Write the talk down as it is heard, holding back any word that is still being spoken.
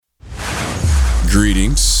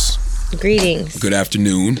Greetings. Good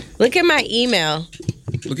afternoon. Look at my email.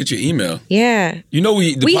 Look at your email. Yeah. You know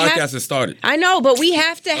the podcast has started. I know, but we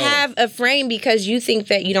have to have a frame because you think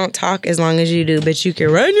that you don't talk as long as you do, but you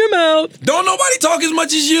can run your mouth. Don't nobody talk as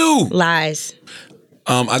much as you. Lies.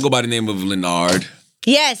 I go by the name of Lenard.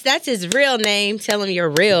 Yes, that's his real name. Tell him your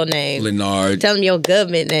real name. Lenard. Tell him your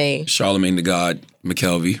government name. Charlemagne the God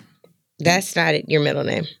Mckelvey. That's not your middle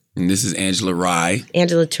name. And this is Angela Rye.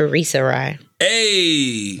 Angela Teresa Rye.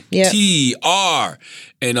 A-T-R.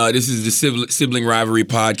 And this is the Sibling Rivalry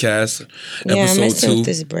Podcast, episode 2. With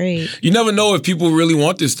this braid. You never know if people really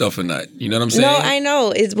want this stuff or not. You know what I'm saying? No, I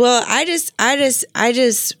know.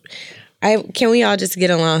 Can we all just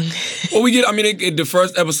get along? Well, the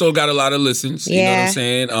first episode got a lot of listens. You know what I'm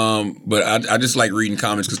saying? But I just like reading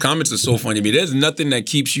comments because comments are so funny to me. There's nothing that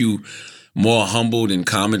keeps you more humble than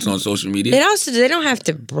comments on social media. They don't have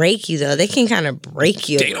to break you though. They can kind of break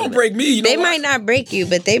you. They don't break me. They might not break you,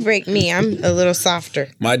 but they break me. I'm a little softer.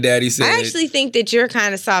 My daddy said. I actually think that you're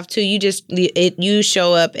kind of soft too. You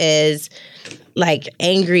show up as like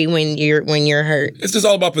angry when you're hurt. It's just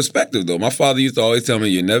all about perspective though. My father used to always tell me,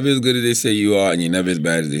 you're never as good as they say you are, and you're never as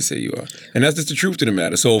bad as they say you are. And that's just the truth to the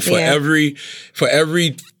matter. So for every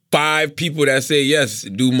 5 people that say yes,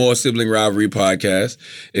 do more Sibling Rivalry podcast,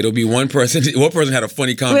 it'll be one person. One person had a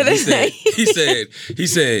funny comment. He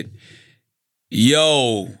said,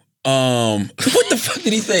 yo, what the fuck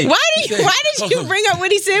did he say? Why did you bring up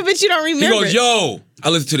what he said, but you don't remember? He goes, yo, I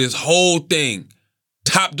listened to this whole thing,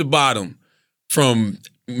 top to bottom, from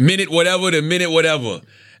minute whatever to minute whatever.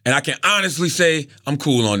 And I can honestly say I'm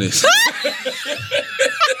cool on this.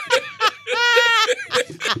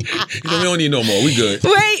 He said, we don't need no more. We good.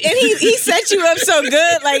 Wait, and he set you up so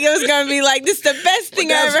good, like it was gonna be like this the best thing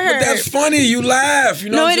I ever heard. But that's funny. You laugh. You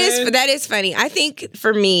know what I'm saying? That is funny. I think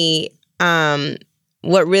for me,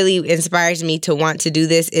 what really inspires me to want to do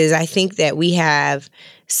this is I think that we have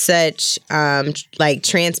such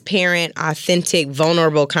transparent, authentic,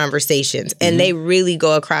 vulnerable conversations. And they really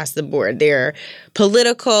go across the board. They're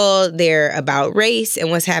political, they're about race and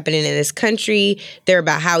what's happening in this country. They're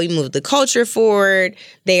about how we move the culture forward.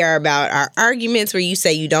 They are about our arguments where you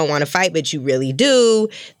say you don't want to fight, but you really do.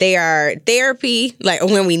 They are therapy, like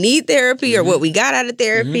when we need therapy or what we got out of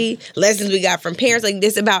therapy, lessons we got from parents, like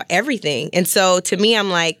this about everything. And so to me, I'm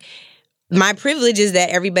like, my privilege is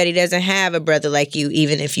that everybody doesn't have a brother like you,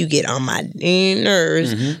 even if you get on my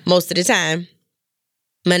nerves most of the time.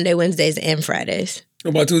 Monday, Wednesdays, and Fridays.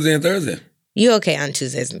 What about Tuesday and Thursday? You okay on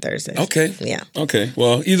Tuesdays and Thursdays. Okay. Yeah. Okay.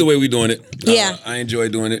 Well, either way, we doing it. Yeah. I enjoy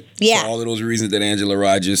doing it. Yeah. For all of those reasons that Angela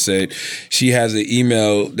Rye just said. She has an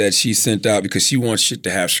email that she sent out because she wants shit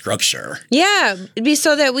to have structure. Yeah. It'd be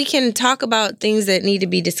so that we can talk about things that need to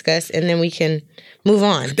be discussed and then we can move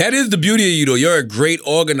on. That is the beauty of you, though. You're a great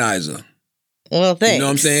organizer. Well, thanks. You know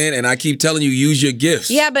what I'm saying? And I keep telling you, use your gifts.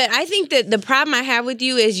 Yeah, but I think that the problem I have with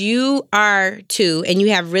you is you are too, and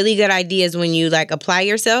you have really good ideas when you apply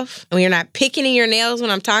yourself, when you're not picking in your nails when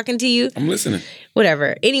I'm talking to you. I'm listening.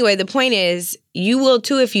 Whatever. Anyway, the point is, you will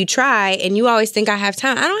too if you try, and you always think I have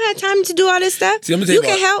time. I don't have time to do all this stuff. See, you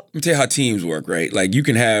can help. Let me tell you how teams work, right? Like you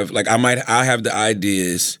can have, I have the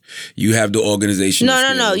ideas, you have the organizational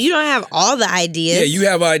skills. No. You don't have all the ideas. Yeah, you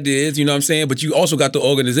have ideas, you know what I'm saying? But you also got the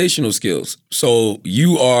organizational skills. So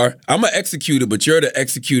I'm an executor, but you're the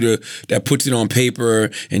executor that puts it on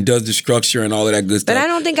paper and does the structure and all of that good stuff. But I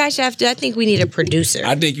don't think I should have to. I think we need a producer.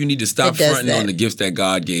 I think you need to stop fronting on the gifts that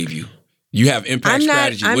God gave you. You have impact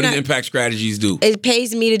strategy. What does impact strategies do? It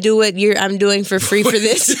pays me to do what I'm doing for free for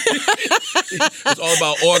this. It's all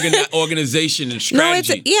about organization and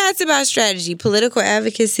strategy. It's about strategy, political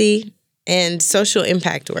advocacy, and social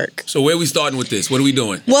impact work. So where are we starting with this? What are we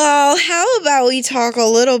doing? Well, how about we talk a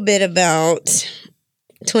little bit about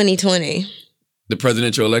 2020? The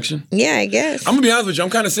presidential election? Yeah, I guess. I'm going to be honest with you. I'm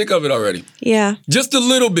kind of sick of it already. Yeah. Just a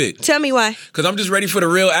little bit. Tell me why. Because I'm just ready for the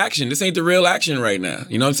real action. This ain't the real action right now.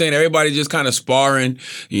 You know what I'm saying? Everybody's just kind of sparring.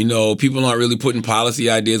 You know, people aren't really putting policy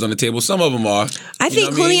ideas on the table. Some of them are. I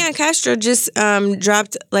think Julian Castro just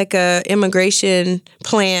dropped a immigration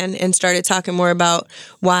plan and started talking more about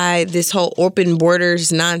why this whole open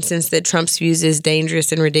borders nonsense that Trump spews is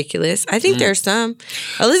dangerous and ridiculous. I think there's some.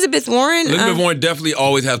 Elizabeth Warren definitely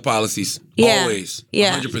always has policies. Yeah. Always.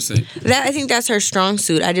 Yeah. 100%. I think that's her strong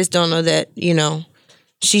suit. I just don't know that,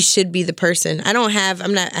 she should be the person. I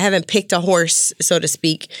haven't picked a horse, so to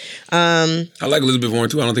speak. I like Elizabeth Warren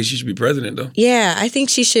too. I don't think she should be president though. Yeah, I think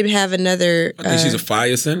she should have another. I think she's a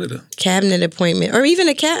fire senator. Cabinet appointment, or even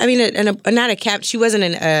not a cap. She wasn't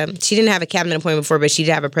she didn't have a cabinet appointment before, but she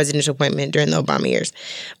did have a presidential appointment during the Obama years.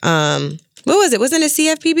 What was it? Wasn't it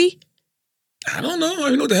CFPB? I don't know. I don't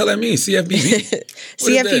even know what the hell that means. CFPB.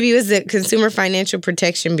 CFPB was the Consumer Financial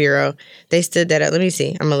Protection Bureau. They stood that up. Let me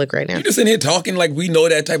see. I'm gonna look right now. You just in here talking like we know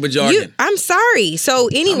that type of jargon. I'm sorry. So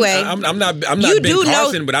anyway, I'm not Ben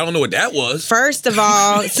Carson, but I don't know what that was. First of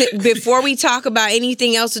all, before we talk about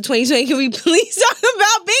anything else in 2020, can we please talk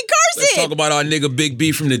about Ben Carson? Let's talk about our nigga Big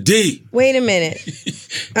B from the D. Wait a minute.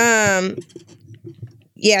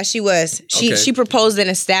 Yeah, she was. She proposed and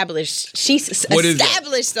established. She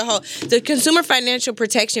established the Consumer Financial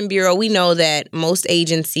Protection Bureau. We know that most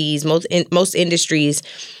agencies, most industries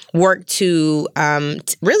work to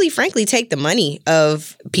really, frankly, take the money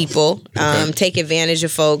of people, take advantage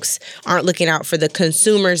of folks, aren't looking out for the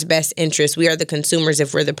consumer's best interest. We are the consumers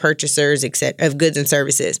if we're the purchasers of goods and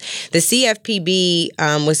services. The CFPB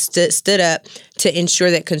was stood up to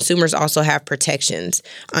ensure that consumers also have protections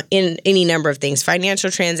in any number of things, financial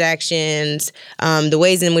transactions, the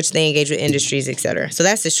ways in which they engage with industries, et cetera. So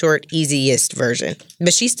that's the short, easiest version.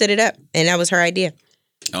 But she stood it up, and that was her idea.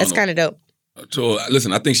 That's kind of dope. So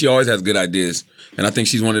listen, I think she always has good ideas, and I think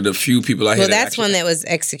she's one of the few people I. Well, that's one that was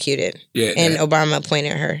executed. Yeah, and Obama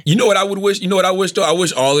appointed her. You know what I would wish? You know what I wish though? I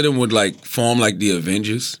wish all of them would like form like the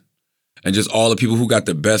Avengers, and just all the people who got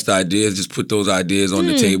the best ideas just put those ideas on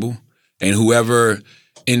the table, and whoever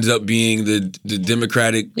ends up being the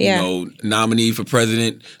Democratic, nominee for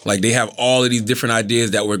president. Like, they have all of these different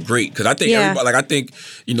ideas that were great. Because I think everybody, like, I think,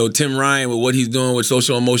 Tim Ryan with what he's doing with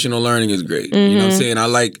social emotional learning is great. You know what I'm saying? I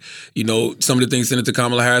like, some of the things Senator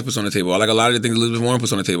Kamala Harris puts on the table. I like a lot of the things Elizabeth Warren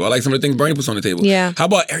puts on the table. I like some of the things Bernie puts on the table. Yeah. How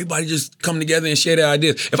about everybody just come together and share their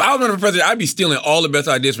ideas? If I was running for president, I'd be stealing all the best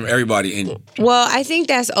ideas from everybody. Well, I think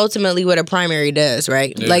that's ultimately what a primary does,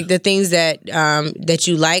 right? Yeah. Like, the things that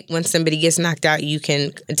you like, when somebody gets knocked out, you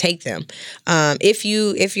can take them. If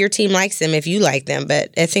your team likes them, if you like them. But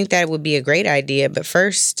I think that would be a great idea. But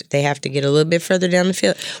first, they have to get a little bit further down the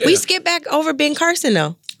field. Yeah. We skip back over Ben Carson,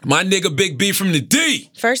 though. My nigga Big B from the D.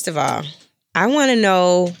 First of all, I want to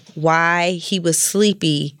know why he was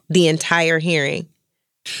sleepy the entire hearing.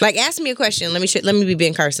 Like, ask me a question. Let me be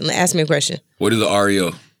Ben Carson. Ask me a question. What is an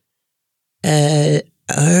Oreo?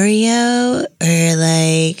 Oreo or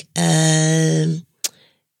like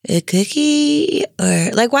a cookie? Or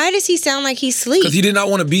like, why does he sound like he's asleep? Because he did not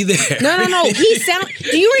want to be there. No.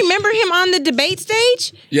 Do you remember him on the debate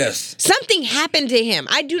stage? Yes. Something happened to him.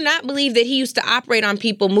 I do not believe that he used to operate on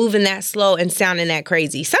people moving that slow and sounding that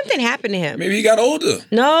crazy. Something happened to him. Maybe he got older.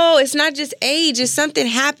 No, it's not just age. It's something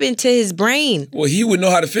happened to his brain. Well, he would know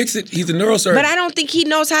how to fix it. He's a neurosurgeon. But I don't think he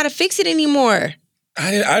knows how to fix it anymore.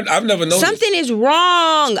 I've never noticed. Something is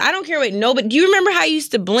wrong. I don't care what nobody. Do you remember how he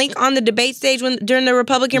used to blink on the debate stage during the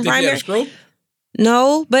Republican primary? He had a stroke?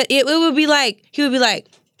 No, but it would be like he would be like.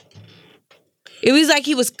 It was like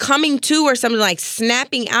he was coming to or something, like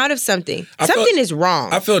snapping out of something. Something is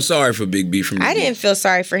wrong. I felt sorry for Big B from the I didn't feel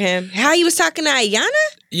sorry for him. How he was talking to Ayanna?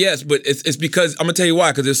 Yes, but it's because, I'm going to tell you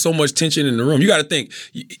why, because there's so much tension in the room. You got to think,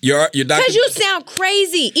 your doctor... Because you sound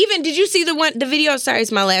crazy. Even, did you see the video? Sorry,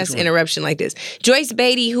 it's my last interruption like this. Joyce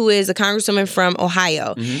Beatty, who is a congresswoman from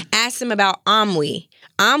Ohio, asked him about OMWI.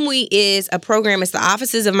 OMWI is a program. It's the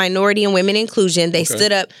Offices of Minority and Women Inclusion. They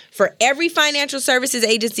stood up for every financial services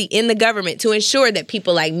agency in the government to ensure that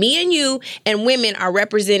people like me and you and women are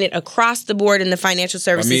represented across the board in the financial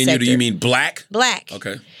services sector. Do you mean black? Black.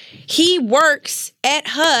 Okay. He works at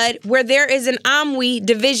HUD where there is an OMWI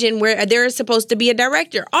division where there is supposed to be a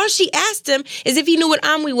director. All she asked him is if he knew what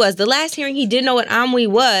OMWI was. The last hearing, he didn't know what OMWI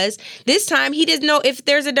was. This time, he didn't know if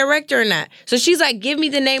there's a director or not. So she's like, give me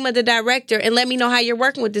the name of the director and let me know how you're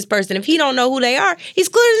working with this person. If he don't know who they are, he's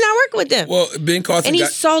clearly not working with them. Well, Ben Carson... And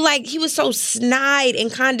he was so snide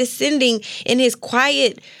and condescending in his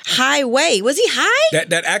quiet, high way. Was he high?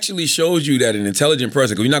 That actually shows you that an intelligent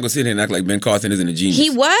person, because you're not going to sit here and act like Ben Carson isn't a genius. He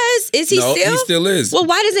was? Is he still? No, he still is. Well,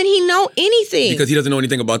 why doesn't he know anything? Because he doesn't know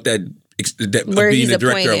anything about that being the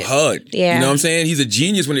director of HUD. Yeah. You know what I'm saying? He's a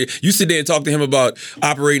genius. When you sit there and talk to him about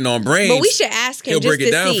operating on brains. But we should ask him just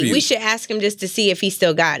to see. We should ask him just to see if he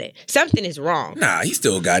still got it. Something is wrong. Nah, he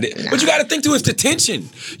still got it. Nah. But you got to think to his detention.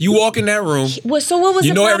 You walk in that room. So what was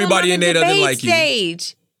the problem everybody on in there doesn't like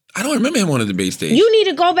stage? I don't remember him on the debate stage. You need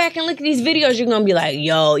to go back and look at these videos. You're going to be like,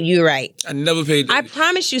 yo, you're right. I never paid... I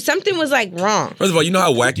promise you, something was like wrong. First of all, you know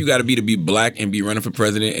how whack you got to be black and be running for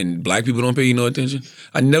president and black people don't pay you no attention?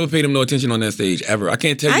 I never paid him no attention on that stage, ever. I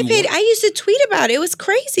can't tell you I used to tweet about it. It was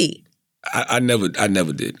crazy. I never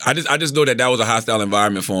did. I just know that was a hostile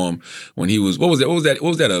environment for him when he was... What was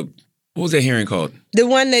that? What was that hearing called? The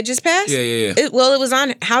one that just passed? Yeah. It was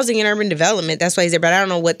on housing and urban development. That's why he's there, but I don't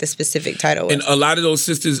know what the specific title was. And a lot of those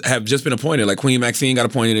sisters have just been appointed. Like Queen Maxine got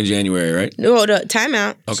appointed in January, right? No, time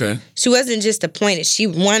out. Okay. She wasn't just appointed. She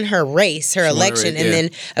won her race, her election, and then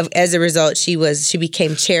as a result, she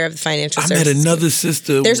became chair of the Financial Services. I met another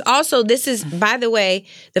sister. There's also, this is, by the way,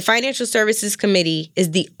 the Financial Services Committee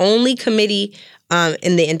is the only committee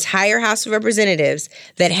in the entire House of Representatives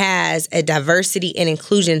that has a diversity and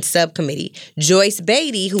inclusion subcommittee. Joyce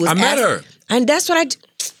Beatty, who was I met her. And that's what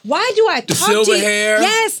why do I talk to you? The silver hair.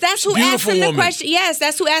 Yes, that's who asked him the question. Yes,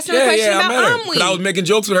 that's who asked him the question about Amwi. I was making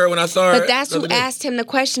jokes with her when I saw her. But that's who asked him the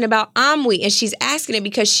question about Amwi, and she's asking it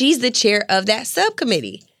because she's the chair of that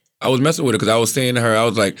subcommittee. I was messing with her because I was saying to her, I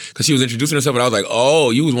was like, because she was introducing herself, and I was like,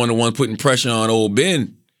 oh, you was one of the ones putting pressure on old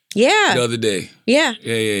Ben. Yeah. The other day. Yeah.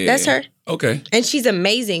 Yeah. That's her. Okay. And she's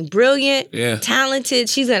amazing, brilliant, talented.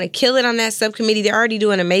 She's going to kill it on that subcommittee. They're already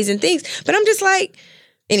doing amazing things. But I'm just like,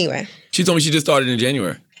 anyway. She told me she just started in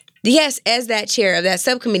January. Yes, as that chair of that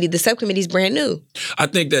subcommittee. The subcommittee's brand new. I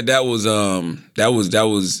think that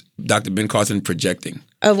was Dr. Ben Carson projecting.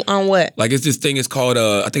 On what? Like it's this thing. It's called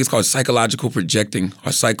I think it's called psychological projecting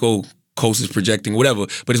or psychosis projecting, whatever.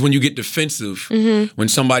 But it's when you get defensive when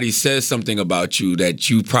somebody says something about you that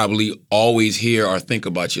you probably always hear or think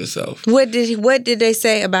about yourself. What did they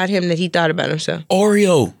say about him that he thought about himself?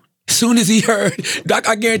 Oreo. As soon as he heard, Doc,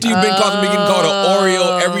 I guarantee you, Ben Carson been getting called an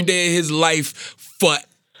Oreo every day of his life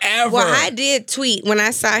forever. Well, I did tweet when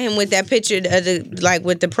I saw him with that picture of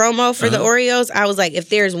with the promo for the Oreos. I was like, if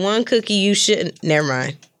there's one cookie you shouldn't, never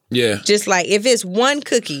mind. Yeah. Just like if it's one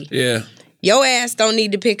cookie. Yeah. Your ass don't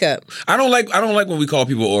need to pick up. I don't like when we call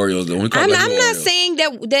people Oreos though. I'm not saying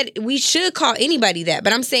that we should call anybody that,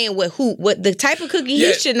 but I'm saying what the type of cookie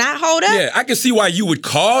he should not hold up. Yeah, I can see why you would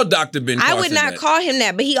call Dr. Ben Carson I would not call him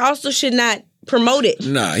that, but he also should not promote it.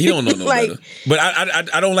 Nah, he don't know no better. But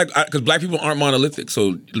I don't like, because black people aren't monolithic.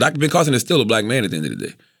 So Dr. Ben Carson is still a black man at the end of the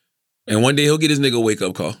day. And one day he'll get his nigga a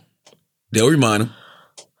wake-up call. They'll remind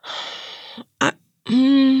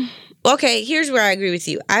him. Okay, here's where I agree with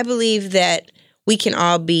you. I believe that we can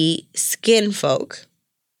all be skin folk.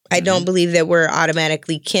 I don't believe that we're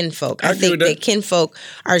automatically kinfolk. I think that kinfolk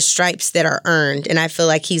are stripes that are earned, and I feel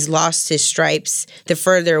like he's lost his stripes the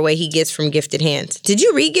further away he gets from Gifted Hands. Did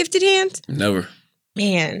you read Gifted Hands? Never.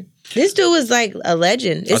 Man, this dude was like a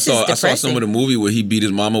legend. I saw some of the movie where he beat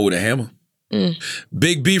his mama with a hammer.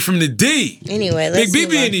 Big B from the D. Anyway, Big B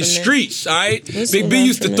be in these streets, all right? Big B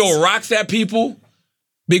used to throw rocks at people.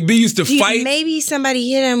 Big B used to fight. Maybe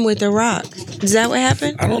somebody hit him with a rock. Is that what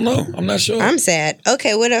happened? I don't know. I'm not sure. I'm sad.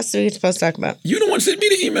 Okay, what else are we supposed to talk about? You the one sent me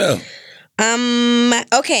the email.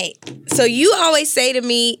 Okay. So you always say to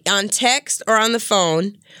me on text or on the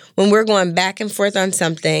phone when we're going back and forth on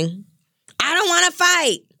something, I don't want to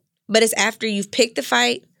fight. But it's after you've picked the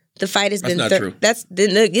fight. The fight has been... That's not true.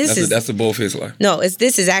 That's a bull-faced lie. No,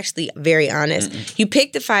 this is actually very honest. You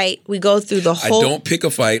pick the fight. We go through the whole... I don't pick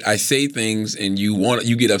a fight. I say things and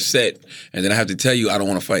you get upset. And then I have to tell you I don't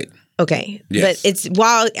want to fight. Okay. Yes. But it's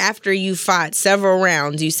while after you fought several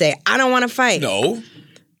rounds, you say, I don't want to fight. No.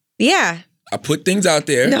 Yeah. I put things out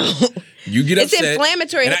there. No. You get upset. It's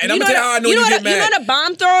inflammatory. And I'm going to tell you how I know you get mad. You know what a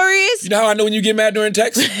bomb thrower is? You know how I know when you get mad during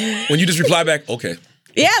text? When you just reply back, okay.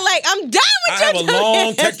 Yeah, like, I'm done with you. I have a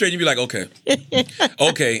long text thread and you be like, okay.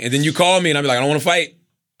 Okay. And then you call me and I be like, I don't want to fight.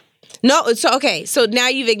 No, so now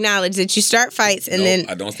you've acknowledged that you start fights and then...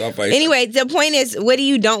 I don't start fights. Anyway, the point is, what do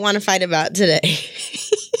you don't want to fight about today?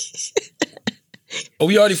 Oh,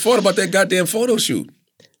 we already fought about that goddamn photo shoot.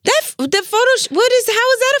 How is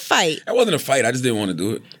that a fight? That wasn't a fight. I just didn't want to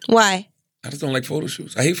do it. Why? I just don't like photo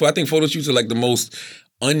shoots. I think photo shoots are like the most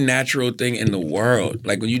unnatural thing in the world.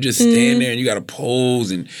 Like when you just stand there and you got to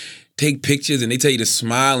pose and take pictures and they tell you to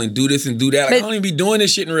smile and do this and do that. Like, I don't even be doing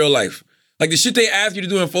this shit in real life. Like the shit they ask you to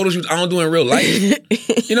do in photo shoots, I don't do in real life.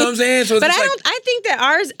 You know what I'm saying? So I think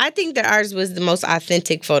that ours was the most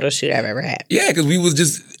authentic photo shoot I've ever had. Yeah, because we was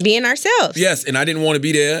just being ourselves. Yes, and I didn't want to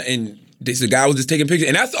be there, and the guy was just taking pictures,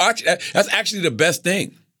 and that's actually the best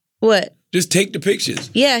thing. What? Just take the pictures.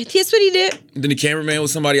 Yeah, that's what he did. And then the cameraman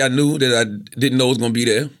was somebody I knew that I didn't know was going to be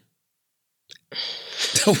there.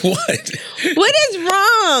 What? What is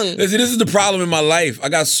wrong? Listen, this is the problem in my life. I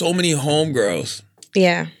got so many homegirls.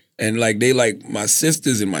 Yeah. And like they like my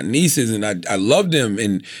sisters and my nieces, and I love them.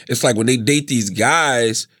 And it's like when they date these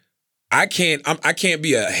guys, I can't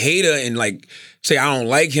be a hater and like say I don't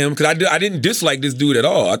like him because I didn't dislike this dude at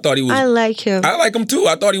all. I thought he was. I like him. I like him too.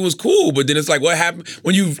 I thought he was cool, but then it's like what happened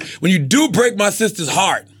when you do break my sister's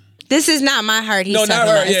heart. This is not my heart. He's talking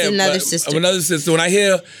about. It's another sister. Another sister. When I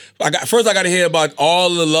got to hear about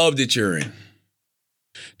all the love that you're in.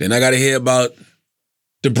 Then I got to hear about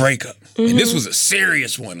the breakup. And this was a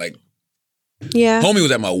serious one. Like, homie was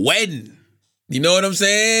at my wedding. You know what I'm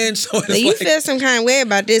saying? So it's you feel some kind of way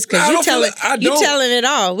about this because you telling it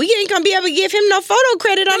all. We ain't gonna be able to give him no photo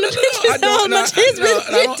credit on the pictures.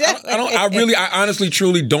 I honestly,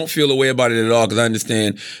 truly don't feel a way about it at all because I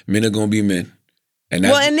understand men are gonna be men. And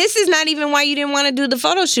this is not even why you didn't want to do the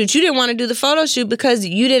photo shoot. You didn't want to do the photo shoot because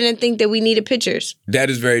you didn't think that we needed pictures. That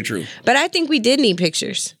is very true. But I think we did need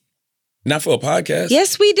pictures. Not for a podcast.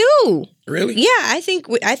 Yes, we do. Really? Yeah, I think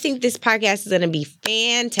this podcast is going to be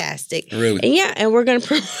fantastic. Really? And we're going to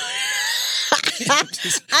promote.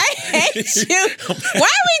 I hate you. Why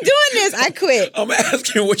are we doing this? I quit. I'm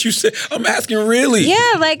asking what you said. I'm asking really.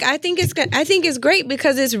 Yeah, like I think it's great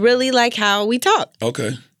because it's really like how we talk.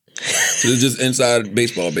 Okay. So it's just inside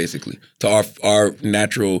baseball, basically, to our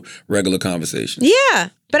natural, regular conversation. Yeah,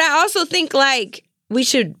 but I also think like we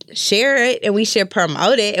should share it and we should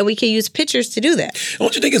promote it and we can use pictures to do that.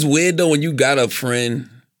 Don't you think it's weird though when you got a friend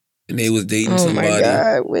and they was dating somebody? Oh my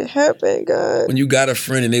God, what happened, God? When you got a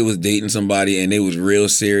friend and they was dating somebody and they was real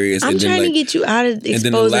serious. I'm trying to get you out of exposing personal business. And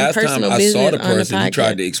then the last time I saw the person, he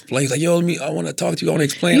tried to explain. He's like, yo, I want to talk to you. I want to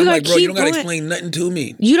explain. I'm like, bro, you don't got to explain nothing to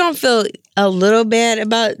me. You don't feel a little bad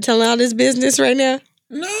about telling all this business right now?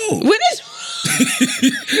 No. What is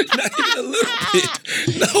not even a little bit.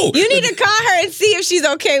 No. You need to call her and see if she's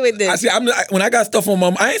okay with this. When I got stuff on my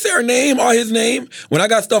mind, I ain't say her name or his name. When I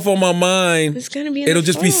got stuff on my mind, it's gonna be it'll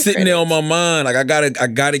just be sitting there on my mind. Like I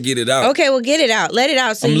gotta get it out. Okay, well get it out. Let it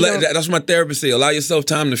out. So that's what my therapist say. Allow yourself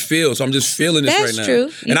time to feel. So I'm just feeling this right now.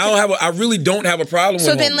 That's true. And I really don't have a problem with it.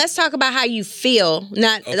 So then let's talk about how you feel,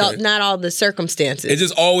 not all the circumstances. It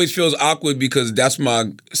just always feels awkward because that's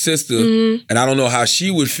my sister and I don't know how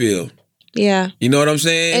she would feel. Yeah. You know what I'm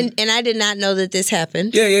saying? And I did not know that this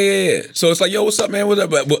happened. Yeah. So it's like, yo, what's up, man? What's up?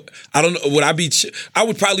 But I don't know. I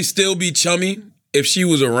would probably still be chummy if she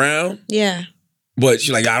was around. Yeah. But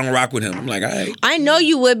she's like, I don't rock with him. I'm like, all right. I know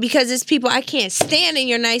you would because it's people I can't stand and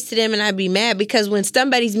you're nice to them and I'd be mad because when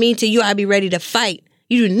somebody's mean to you, I'd be ready to fight.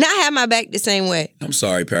 You do not have my back the same way. I'm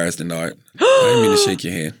sorry, Paris Lenard. I didn't mean to shake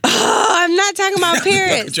your hand. Oh, I'm not talking about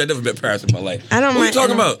Paris. I've never met Paris in my life. What are you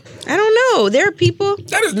talking about? I don't know. There are people.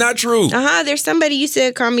 That is not true. There's somebody you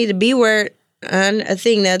said called me the B word on a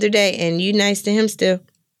thing the other day, and you nice to him still.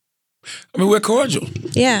 I mean, we're cordial.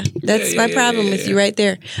 Yeah, that's my problem with you right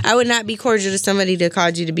there. I would not be cordial to somebody that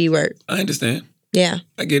called you the B word. I understand. Yeah.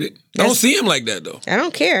 I get it. I don't see him like that, though. I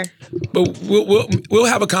don't care. But we'll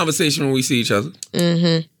have a conversation when we see each other.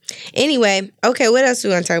 Mm-hmm. Anyway, okay, what else do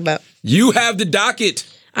we want to talk about? You have the docket.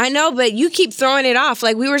 I know, but you keep throwing it off.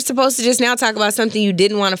 Like we were supposed to just now talk about something you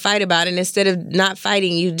didn't want to fight about, and instead of not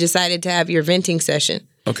fighting, you decided to have your venting session.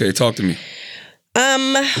 Okay, talk to me.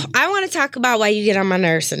 I want to talk about why you get on my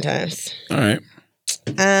nerves sometimes. All right.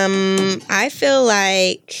 I feel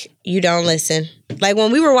like you don't listen. Like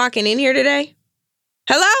when we were walking in here today.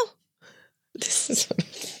 Hello?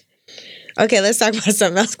 Okay, let's talk about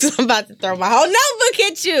something else because I'm about to throw my whole notebook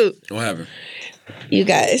at you. What happened? You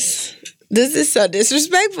guys, this is so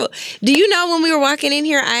disrespectful. Do you know when we were walking in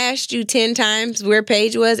here, I asked you 10 times where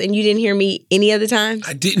Paige was and you didn't hear me any other times?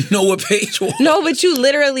 I didn't know what Paige was. No, but you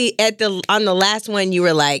literally on the last one, you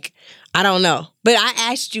were like, I don't know. But I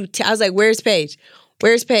asked you, I was like, where's Paige?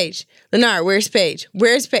 Where's Paige? Lenard, where's Paige?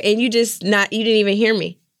 Where's Paige? And you didn't even hear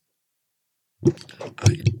me.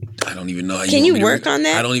 I don't even know how you Can you work on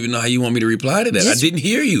that? I don't even know how you want me to reply to that. I didn't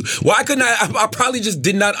hear you. Why couldn't I probably just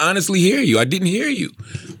did not honestly hear you. I didn't hear you.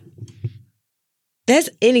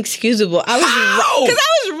 That's inexcusable. Because I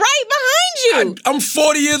was right behind you. I'm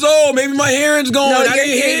 40 years old. Maybe my hearing's going. I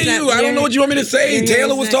didn't hear you. I don't know what you want me to say.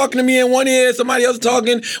 Taylor was talking to me in one ear. Somebody else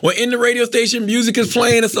talking. We're in the radio station. Music is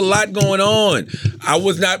playing. It's a lot going on. I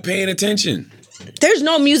was not paying attention. There's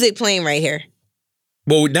no music playing right here.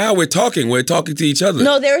 Well, now we're talking. We're talking to each other.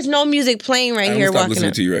 No, there's no music playing right here. I'm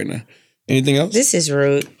listening to you right now. Anything else? This is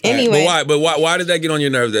rude. Anyway, but why did that get on your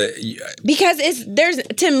nerves? Because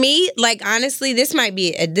to me, like honestly, this might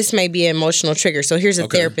be an emotional trigger. So here's a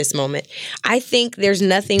therapist moment. I think there's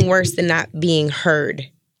nothing worse than not being heard.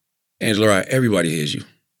 Angela, right? Everybody hears you.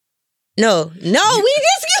 No, we just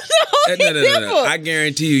get the whole No. I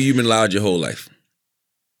guarantee you've been loud your whole life.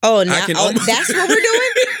 Oh, now, that's what we're doing?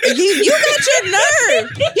 You got your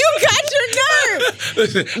nerve. You got your nerve.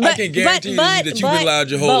 Listen, I can guarantee you that you've been loud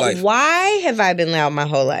your whole life. Why have I been loud my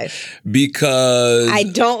whole life? Because I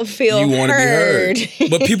don't feel you want to be heard.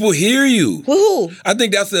 But people hear you. Who? I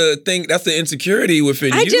think that's the thing. That's the insecurity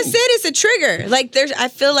within you. I just said it's a trigger. Like I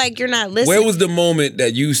feel like you're not listening. Where was the moment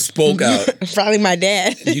that you spoke out? Probably my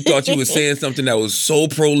dad. You thought you were saying something that was so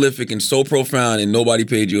prolific and so profound and nobody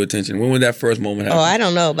paid you attention. When was that first moment happen? Oh, I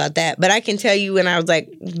don't know. know about that. But I can tell you when I was like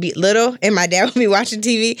little and my dad would be watching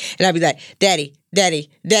TV and I'd be like, Daddy, Daddy,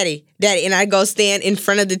 Daddy, Daddy. And I'd go stand in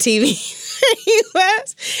front of the TV. He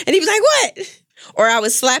was. And he'd be like, what? Or I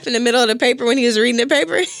would slap in the middle of the paper when he was reading the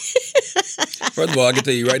paper. First of all, I can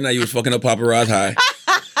tell you right now, you were fucking up Papa Rod's high.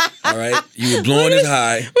 All right? You were blowing his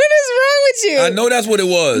high. What is wrong with you? I know that's what it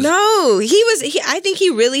was. No, I think he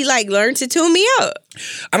really like learned to tune me out.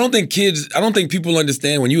 I don't think people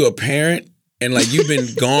understand when you're a parent and like you've been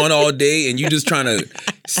gone all day and you just trying to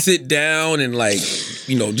sit down and like,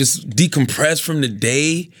 you know, just decompress from the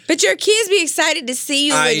day. But your kids be excited to see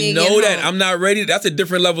you when you I know get that. home. I'm not ready. That's a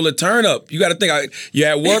different level of turn up. You got to think, you're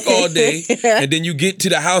at work all day and then you get to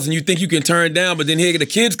the house and you think you can turn down, but then here the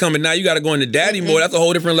kids coming. Now you got to go into daddy mode. That's a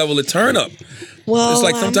whole different level of turn up. Well, it's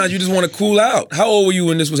like sometimes you just want to cool out. How old were you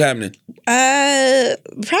when this was happening?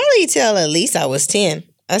 Probably till at least I was 10.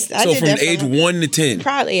 So from age 1 to 10?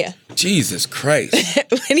 Probably, yeah. Jesus Christ.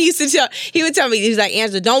 When he would tell me, he was like,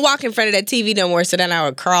 Angela, don't walk in front of that TV no more. So then I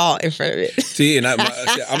would crawl in front of it. See, and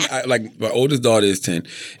I like my oldest daughter is 10,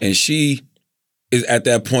 and she is at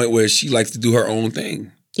that point where she likes to do her own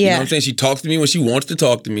thing. Yeah. You know what I'm saying? She talks to me when she wants to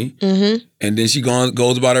talk to me, and then she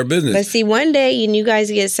goes about her business. But see, one day, and you guys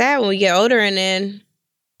get sad when we get older, and then...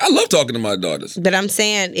 I love talking to my daughters. But I'm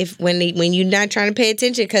saying when you're not trying to pay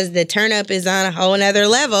attention because the turn up is on a whole nother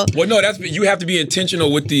level. Well, no, you have to be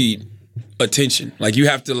intentional with the attention. Like you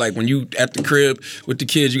have to when you at the crib with the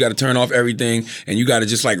kids, you got to turn off everything and you got to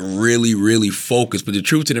just like really, really focus. But the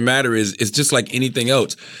truth of the matter is, it's just like anything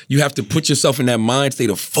else. You have to put yourself in that mind state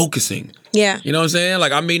of focusing. Yeah. You know what I'm saying?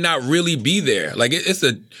 Like I may not really be there. Like it's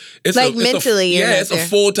mentally. It's a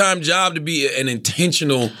full-time job to be an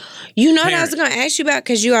intentional. You know parent. what I was going to ask you about?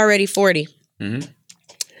 Because you're already 40. Mm-hmm.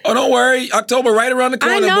 Oh, don't worry. October right around the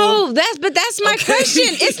corner, I know. boo. That's my question.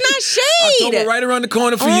 It's not shade. October right around the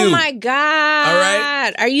corner for you. Oh, my God. All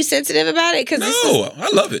right? Are you sensitive about it? No,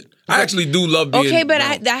 I love it. I actually do love being... Okay, but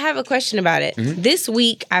I have a question about it. Mm-hmm. This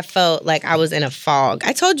week, I felt like I was in a fog.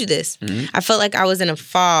 I told you this. Mm-hmm. I felt like I was in a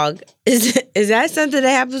fog. Is that something that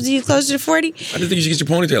happens to you closer to 40? I just think you should get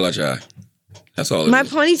your ponytail out your eye. That's all. My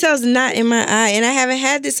ponytail's not in my eye, and I haven't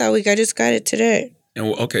had this all week. I just got it today. And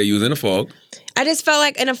okay, you was in a fog. I just felt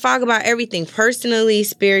like in a fog about everything, personally,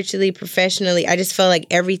 spiritually, professionally. I just felt like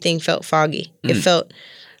everything felt foggy. It felt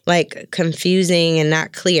like confusing and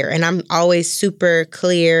not clear. And I'm always super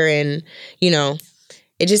clear, and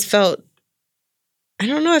it just felt. I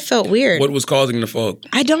don't know. It felt weird. What was causing the fog?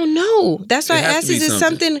 I don't know. That's why I asked, is it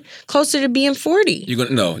something closer to being 40?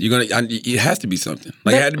 It has to be something.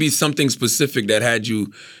 Like, it had to be something specific that had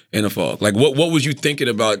you in a fog. Like, what was you thinking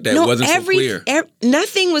about that wasn't so clear?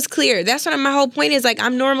 Nothing was clear. That's what my whole point is. Like,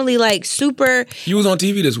 I'm normally, like, super... You was on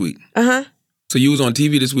TV this week. Uh-huh. So you was on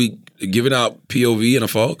TV this week giving out POV in a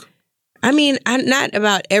fog? I mean, I'm not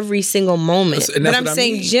about every single moment, but I'm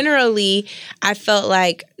saying generally, I felt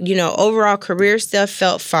like, overall career stuff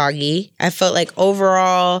felt foggy. I felt like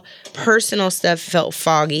overall personal stuff felt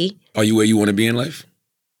foggy. Are you where you want to be in life?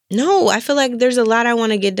 No, I feel like there's a lot I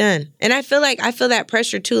want to get done. And I feel that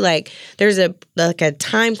pressure too. Like there's a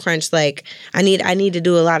time crunch. Like I need to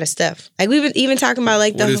do a lot of stuff. Like we've been even talking about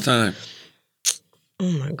like what is time?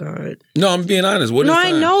 Oh my God. No, I'm being honest. What is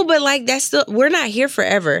time? No, I know, but like we're not here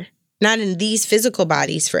forever. Not in these physical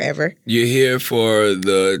bodies forever. You're here for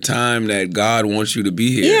the time that God wants you to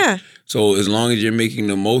be here. Yeah. So as long as you're making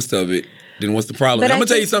the most of it, then what's the problem? I'm going to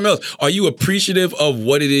tell you something else. Are you appreciative of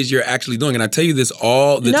what it is you're actually doing? And I tell you this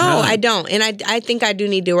all the time. No, I don't. And I think I do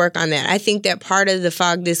need to work on that. I think that part of the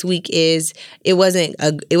fog this week is it wasn't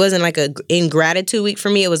like a ingratitude week for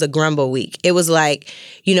me. It was a grumble week. It was like,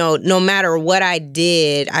 no matter what I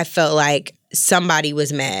did, I felt like somebody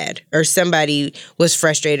was mad or somebody was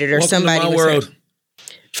frustrated or Welcome somebody to my was world. hurt.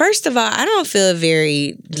 First of all, I don't feel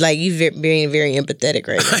very like you being very empathetic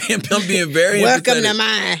right now. I'm being very Welcome empathetic. to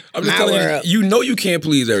my I'm just my telling world. you, you can't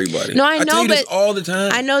please everybody. No, I know, tell you but this all the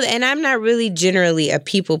time. I know, and I'm not really generally a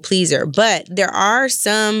people pleaser, but there are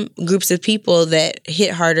some groups of people that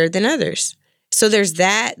hit harder than others. So there's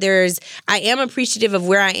that. I am appreciative of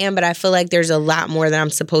where I am, but I feel like there's a lot more that I'm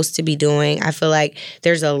supposed to be doing. I feel like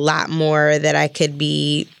there's a lot more that I could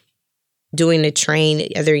be doing to train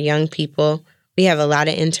other young people. We have a lot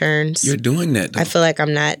of interns. You're doing that, though. I feel like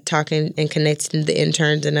I'm not talking and connecting to the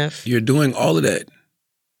interns enough. You're doing all of that.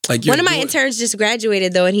 Like one of my interns just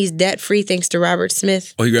graduated, though, and he's debt-free thanks to Robert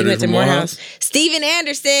Smith. Oh, he graduated from Morehouse? Steven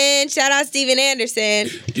Anderson. Shout out Steven Anderson.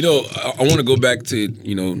 I want to go back to,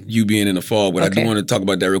 you being in the fog, but okay. I do want to talk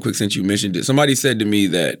about that real quick since you mentioned it. Somebody said to me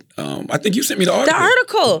that, I think you sent me the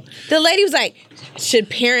article. The lady was like, should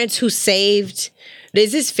parents who saved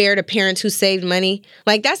Is this fair to parents who saved money?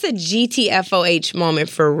 Like, that's a GTFOH moment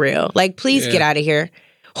for real. Like, please get out of here.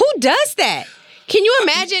 Who does that? Can you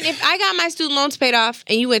imagine if I got my student loans paid off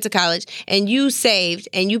and you went to college and you saved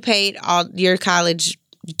and you paid all your college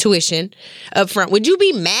tuition up front? Would you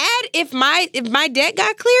be mad if my debt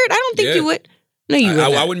got cleared? I don't think you would. No, you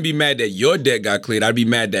wouldn't. I wouldn't be mad that your debt got cleared. I'd be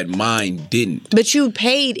mad that mine didn't. But you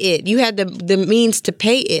paid it. You had the means to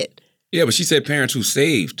pay it. Yeah, but she said parents who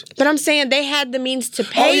saved. But I'm saying they had the means to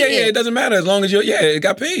pay it. Yeah, it doesn't matter as long as it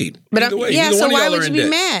got paid. But so why would you be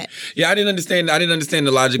mad? Yeah, I didn't understand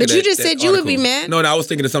the logic of that. But you just said you would be mad? No, I was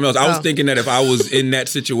thinking of something else. I was thinking that if I was in that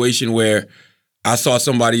situation where I saw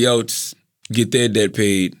somebody else get their debt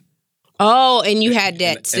paid. Oh, and you had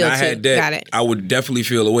debt still, and I had debt, got it. I would definitely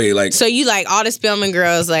feel away. Like, so you like all the Spelman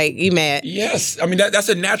girls, like, you mad? Yes. I mean, that's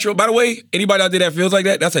a natural, by the way, anybody out there that feels like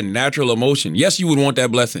that, that's a natural emotion. Yes, you would want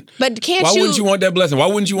that blessing. But Why wouldn't you want that blessing? Why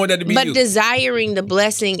wouldn't you want that to be you? But desiring the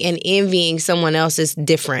blessing and envying someone else is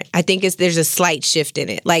different. I think there's a slight shift in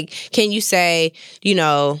it. Like, can you say,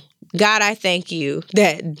 God, I thank you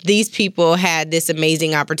that these people had this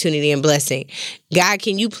amazing opportunity and blessing. God,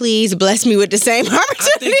 can you please bless me with the same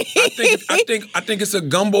opportunity? I think it's a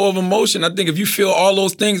gumbo of emotion. I think if you feel all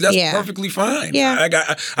those things, that's perfectly fine. Yeah.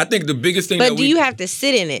 I think the biggest thing. But do you have to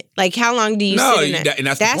sit in it? Like, how long do you sit in it? And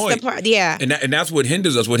that's the point. The part. Yeah. And that's what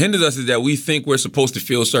hinders us. What hinders us is that we think we're supposed to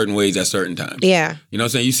feel certain ways at certain times. Yeah. You know what I'm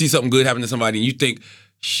saying? You see something good happen to somebody, and you think.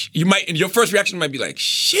 And your first reaction might be like,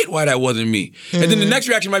 shit, why that wasn't me? Mm-hmm. And then the next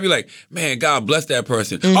reaction might be like, man, God bless that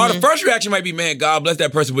person. Mm-hmm. Or the first reaction might be, man, God bless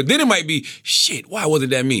that person. But then it might be, shit, why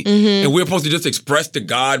wasn't that me? Mm-hmm. And we're supposed to just express the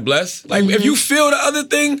God bless. Like, if you feel the other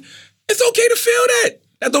thing, it's okay to feel that.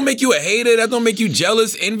 That don't make you a hater. That don't make you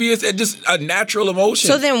jealous, envious. It's just a natural emotion.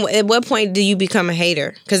 So then at what point do you become a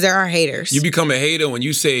hater? Because there are haters. You become a hater when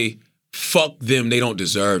you say, fuck them, they don't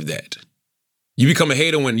deserve that. You become a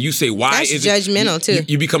hater when you say, why isn't... That's judgmental, too.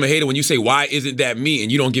 You become a hater when you say, why isn't that me?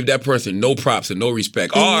 And you don't give that person no props and no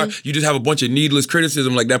respect. Or you just have a bunch of needless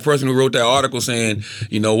criticism, like that person who wrote that article saying,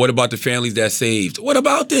 what about the families that saved? What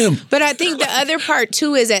about them? But I think the other part,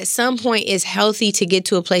 too, is at some point it's healthy to get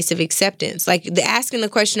to a place of acceptance. Like, asking the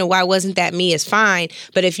question of why wasn't that me is fine.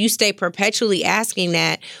 But if you stay perpetually asking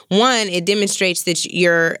that, one, it demonstrates that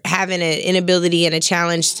you're having an inability and a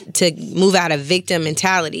challenge to move out of victim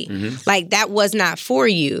mentality. Mm-hmm. Like, that was not for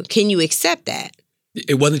you. Can you accept that?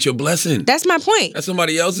 It wasn't your blessing. That's my point. That's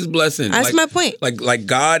somebody else's blessing. That's my point. Like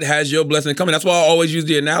God has your blessing coming. That's why I always use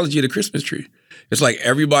the analogy of the Christmas tree. It's like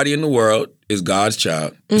everybody in the world is God's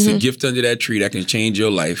child. It's a gift under that tree that can change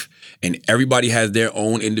your life. And everybody has their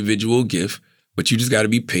own individual gift. But you just got to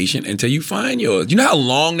be patient until you find yours. You know how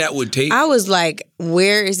long that would take? I was like,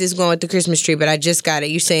 where is this going with the Christmas tree? But I just got it.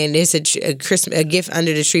 You're saying there's a gift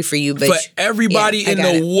under the tree for you. But for everybody in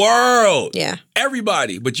the world. Yeah.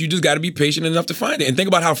 Everybody. But you just got to be patient enough to find it. And think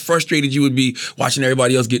about how frustrated you would be watching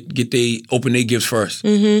everybody else open their gifts first.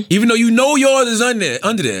 Mm-hmm. Even though you know yours is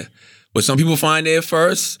under there. But some people find theirs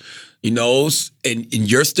first. And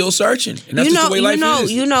you're still searching. And that's just the way life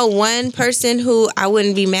is. You know one person who I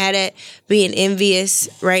wouldn't be mad at being envious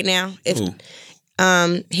right now?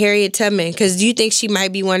 Harriet Tubman. Because do you think she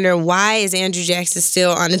might be wondering, why is Andrew Jackson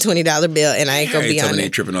still on the $20 bill and I ain't going to be on it? Harriet Tubman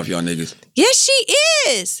ain't tripping off y'all niggas. Yes, she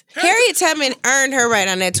is. Harriet Tubman earned her right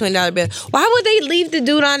on that $20 bill. Why would they leave the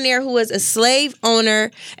dude on there who was a slave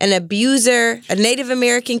owner, an abuser, a Native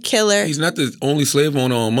American killer? He's not the only slave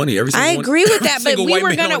owner on money. I agree with that, but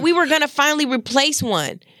we were gonna finally replace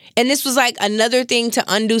one. And this was like another thing to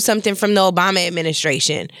undo something from the Obama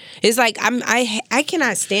administration. It's like I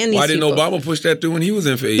cannot stand these people. Why didn't Obama push that through when he was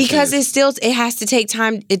in for 8 years? Because it has to take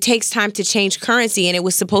time. It takes time to change currency, and it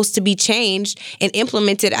was supposed to be changed and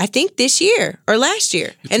implemented, I think, this year or last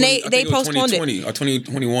year. And they postponed it. 2020 or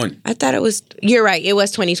 2021. I thought it was. You're right. It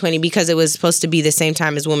was 2020 because it was supposed to be the same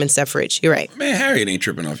time as women's suffrage. You're right. Man, Harriet ain't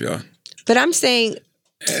tripping off y'all. But I'm saying.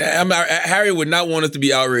 Harriet would not want us to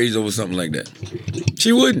be outraged over something like that.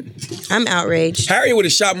 She wouldn't. I'm outraged. Harriet would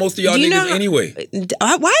have shot most of y'all niggas anyway. Why did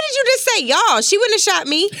you just say y'all? She wouldn't have shot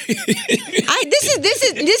me. This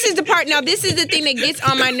is the part. Now this is the thing that gets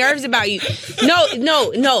on my nerves about you.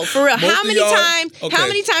 No, for real. How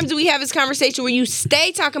many times do we have this conversation where you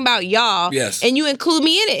stay talking about y'all? Yes. And you include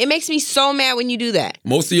me in it? It makes me so mad when you do that.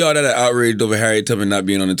 Most of y'all that are outraged over Harriet Tubman not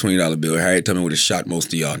being on the $20 bill, Harriet Tubman would have shot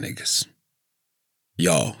most of y'all niggas.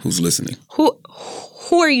 Y'all who's listening. Who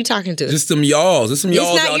are you talking to? Just some y'alls. Just some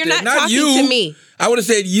y'alls out there. You're not talking to me. I would have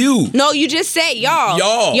said you. No, you just said y'all.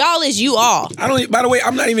 Y'all. Y'all is you all. By the way,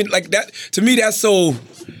 I'm not even like that. To me, that's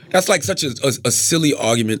like such a silly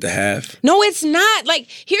argument to have. No, it's not. Like,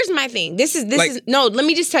 here's my thing. Let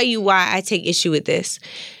me just tell you why I take issue with this.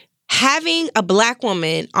 having a black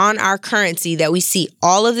woman on our currency that we see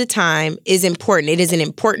all of the time is important. It is an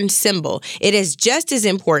important symbol. It is just as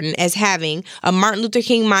important as having a Martin Luther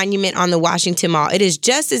King monument on the Washington Mall. It is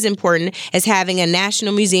just as important as having a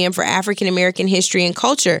National Museum for African American History and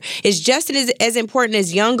Culture. It's just as important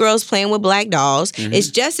as young girls playing with black dolls. Mm-hmm. It's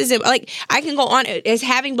just as, like, I can go on as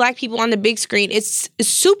having black people on the big screen. It's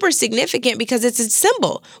super significant because it's a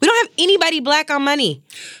symbol. We don't have anybody black on money.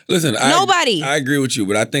 Listen, nobody. I agree with you,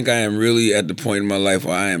 but I think I am really at the point in my life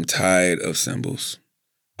where I am tired of symbols.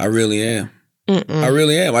 I really am. I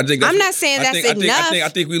really am. I'm not saying that's enough. I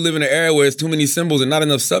think we live in an era where it's too many symbols and not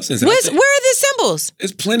enough substance. Where are the symbols?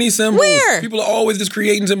 It's plenty of symbols. Where? People are always just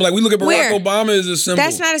creating symbols. Like, we look at Barack Obama as a symbol.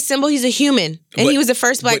 That's not a symbol. He's a human. And he was the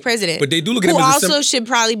first black president. But they do look at him as a symbol. Who also should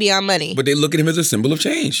probably be on money. But they look at him as a symbol of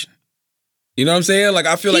change. You know what I'm saying? Like,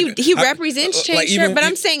 I feel he represents change, sure, but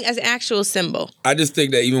I'm saying as an actual symbol. I just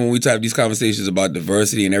think that even when we have these conversations about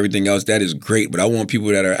diversity and everything else, that is great. But I want people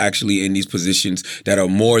that are actually in these positions that are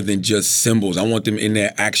more than just symbols. I want them in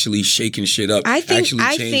there actually shaking shit up, changing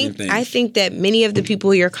things. I think that many of the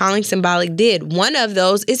people you're calling symbolic did. One of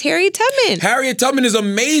those is Harriet Tubman. Harriet Tubman is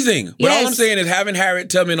amazing. But all I'm saying is having Harriet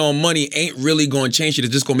Tubman on money ain't really going to change it.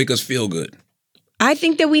 It's just going to make us feel good. I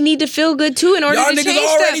think that we need to feel good too in order to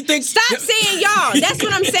change stuff. Stop saying y'all. That's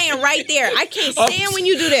what I'm saying right there. I can't stand when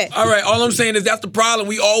you do that. All right, all I'm saying is that's the problem.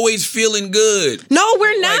 We always feeling good. No,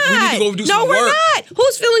 we're not. Like, we need to go do some work. No, we're not.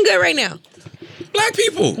 Who's feeling good right now? Black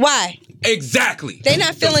people. Why? Exactly. They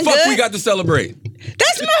not feeling good? The fuck we got to celebrate?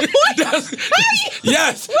 That's my point.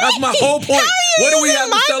 Yes, that's my whole point. What do we have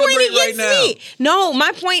to celebrate right now? No,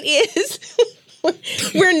 my point is...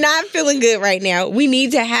 We're not feeling good right now. We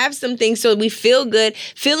need to have some things so we feel good.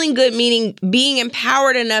 Feeling good meaning being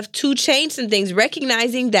empowered enough to change some things,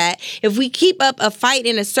 recognizing that if we keep up a fight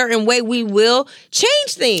in a certain way, we will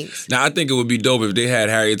change things. Now, I think it would be dope if they had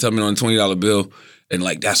Harriet Tubman on a $20 bill and,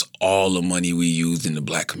 like, that's all the money we used in the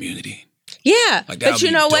black community. Yeah, like, but you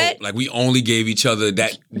know dope. What? Like, we only gave each other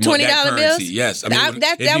that $20 bills. Yes, I mean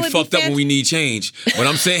it'd be fucked up when we need change. But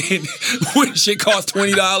I'm saying when shit costs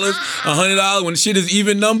 $20, $100, when shit is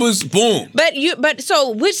even numbers, boom. But so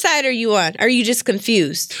which side are you on? Are you just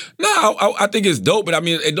confused? No, I think it's dope, but I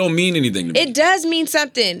mean it don't mean anything to me. It does mean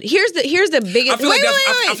something. Here's the biggest.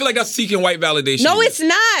 I feel like that's seeking white validation. No, it's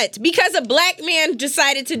not, because a black man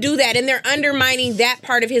decided to do that, and they're undermining that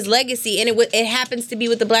part of his legacy, and it happens to be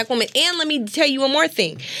with the black woman. And let me tell you one more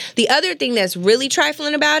thing. The other thing that's really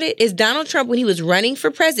trifling about it is Donald Trump, when he was running for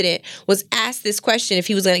president, was asked this question if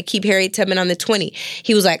he was going to keep Harriet Tubman on the 20.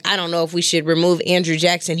 He was like, I don't know if we should remove Andrew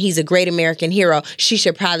Jackson. He's a great American hero. She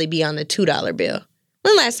should probably be on the $2 bill.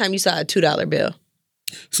 When last time you saw a $2 bill?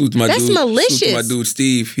 That's malicious. Salute to my dude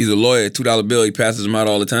Steve. He's a lawyer. $2 bill. He passes them out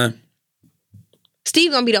all the time.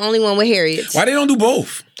 Steve gonna be the only one with Harriet's. Why they don't do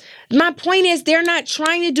both? My point is they're not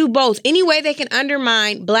trying to do both. Any way they can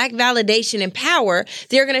undermine black validation and power,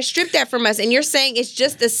 they're going to strip that from us. And you're saying it's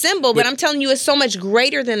just a symbol, but I'm telling you it's so much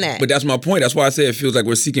greater than that. But that's my point. That's why I say it feels like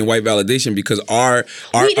we're seeking white validation, because our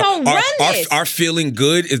feeling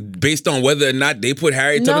good is based on whether or not they put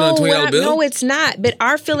Harriet Tubman on a $20 bill? No, it's not. But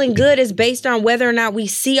our feeling good is based on whether or not we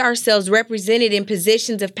see ourselves represented in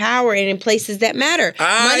positions of power and in places that matter.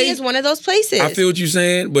 Money is one of those places. I feel what you're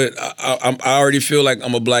saying, but I already feel like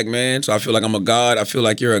I'm a black man. So I feel like I'm a god. I feel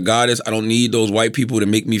like you're a goddess. I don't need those white people to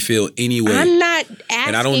make me feel any way. I'm not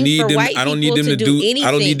asking for white people to do anything.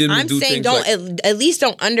 I don't need them to do things. I'm saying at least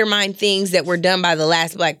don't undermine things that were done by the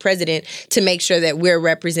last black president to make sure that we're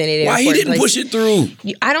represented. Why he didn't push it through?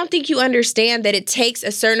 I don't think you understand that it takes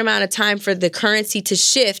a certain amount of time for the currency to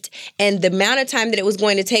shift, and the amount of time that it was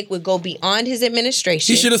going to take would go beyond his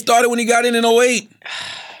administration. He should have started when he got in 2008.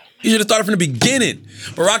 He should have started from the beginning.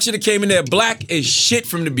 Barack should have came in there black as shit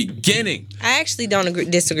from the beginning. I actually don't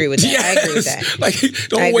disagree with that. Yes. I agree with that. Like,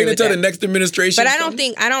 don't wait until the next administration. But I don't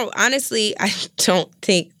think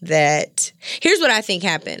that. Here's what I think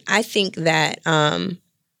happened. I think that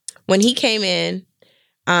when he came in,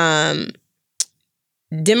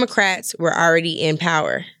 Democrats were already in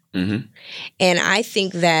power. Mm-hmm. And I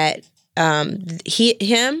think that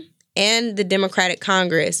him and the Democratic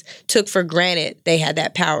Congress took for granted they had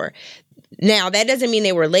that power. Now, that doesn't mean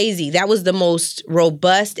they were lazy. That was the most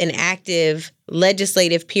robust and active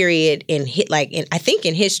legislative period in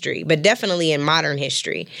history, but definitely in modern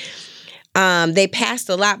history. They passed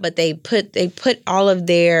a lot, but they put all of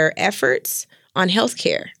their efforts on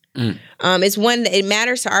healthcare. It's one that it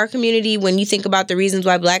matters to our community. When you think about the reasons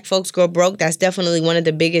why black folks go broke, that's definitely one of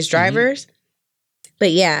the biggest drivers.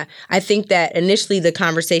 But yeah, I think that initially the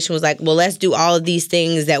conversation was like, well, let's do all of these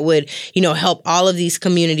things that would, help all of these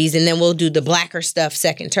communities, and then we'll do the blacker stuff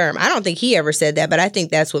second term. I don't think he ever said that, but I think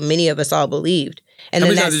that's what many of us all believed. And how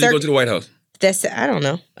many times did you go to the White House? I don't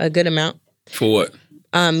know, a good amount. For what?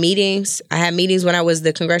 Meetings. I had meetings when I was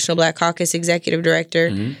the Congressional Black Caucus executive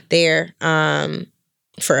director there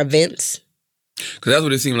for events. Because that's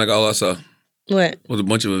what it seemed like all I saw. What? Was a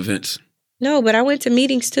bunch of events. No, but I went to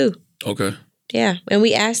meetings too. Okay. Yeah, and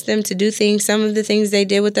we asked them to do things. Some of the things they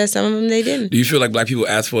did with us, some of them they didn't. Do you feel like black people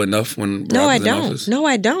ask for enough when Barack was in office? No,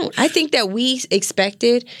 I don't. I think that we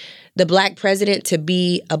expected the black president to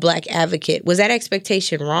be a black advocate. Was that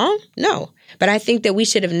expectation wrong? No. But I think that we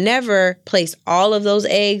should have never placed all of those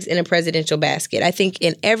eggs in a presidential basket. I think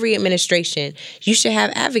in every administration, you should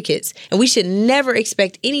have advocates. And we should never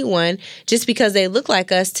expect anyone, just because they look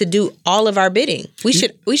like us, to do all of our bidding. We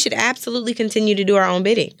should absolutely continue to do our own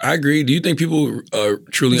bidding. I agree. Do you think people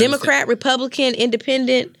truly Democrat, Republican,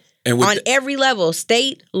 Independent, on every level,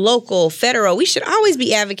 state, local, federal, we should always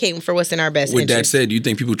be advocating for what's in our best interest. With that said, do you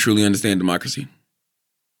think people truly understand democracy?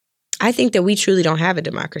 I think that we truly don't have a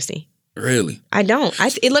democracy. Really? I don't.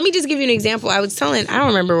 Let me just give you an example. I don't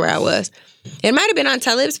remember where I was. It might have been on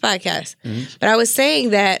Talib's podcast, but I was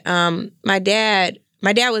saying that my dad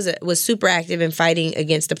was super active in fighting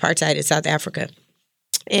against apartheid in South Africa.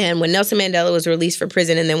 And when Nelson Mandela was released from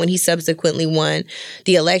prison, and then when he subsequently won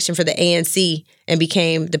the election for the ANC and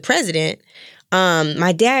became the president,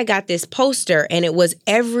 my dad got this poster, and it was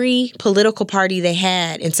every political party they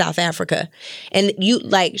had in South Africa. And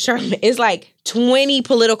Charlamagne, it's like 20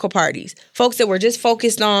 political parties, folks that were just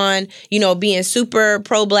focused on, being super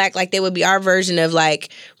pro-black, like they would be our version of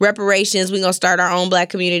like reparations. We're going to start our own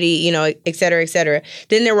black community, et cetera, et cetera.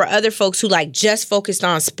 Then there were other folks who just focused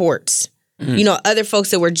on sports. Other folks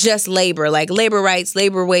that were just labor, like labor rights,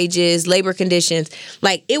 labor wages, labor conditions.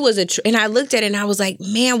 Like it was and I looked at it and I was like,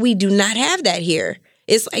 man, we do not have that here.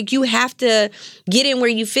 It's like you have to get in where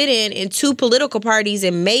you fit in two political parties,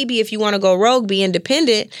 and maybe if you want to go rogue, be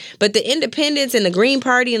independent. But the independents and the Green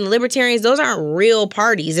Party and the Libertarians, those aren't real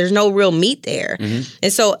parties. There's no real meat there.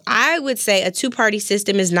 And so I would say a two-party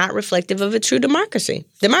system is not reflective of a true democracy.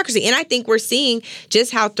 And I think we're seeing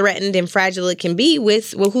just how threatened and fragile it can be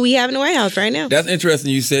with who we have in the White House right now. That's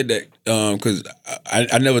interesting you said that, because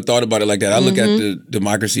I never thought about it like that. I look at the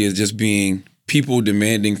democracy as just being people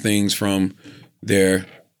demanding things from their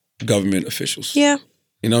government officials. Yeah.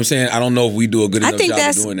 You know what I'm saying? I don't know if we do a good enough job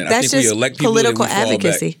of doing that. I think we elect people political and we fall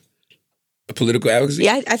advocacy. Back. Political advocacy?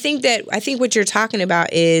 Yeah, I think what you're talking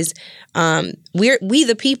about is we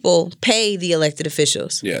the people pay the elected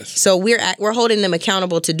officials. Yes. So we're holding them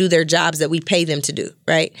accountable to do their jobs that we pay them to do,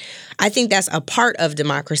 right? I think that's a part of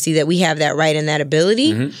democracy, that we have that right and that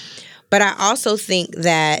ability. But I also think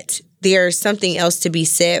that there's something else to be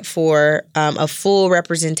said for a full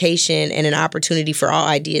representation and an opportunity for all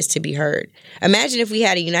ideas to be heard. Imagine if we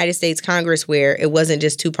had a United States Congress where it wasn't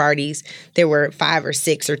just two parties, there were 5 or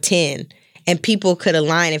 6 or 10, and people could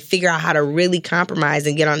align and figure out how to really compromise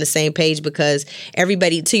and get on the same page, because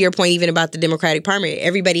everybody, to your point, even about the Democratic primary,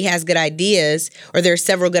 everybody has good ideas, or there are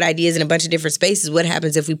several good ideas in a bunch of different spaces. What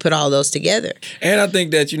happens if we put all those together? And I think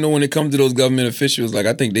that, when it comes to those government officials,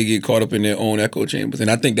 I think they get caught up in their own echo chambers. And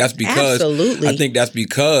I think that's because Absolutely. I think that's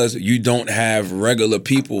because you don't have regular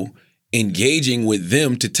people engaging with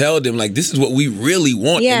them to tell them, this is what we really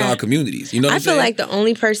want in our communities. You know what I'm saying? I feel like the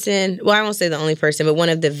only person, well, I won't say the only person, but one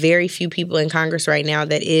of the very few people in Congress right now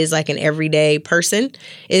that is like an everyday person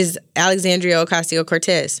is Alexandria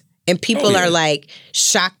Ocasio-Cortez. And people are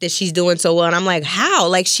shocked that she's doing so well. And I'm like,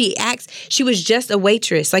 how? She was just a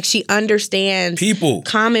waitress. She understands people,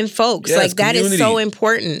 common folks. Yes, that is so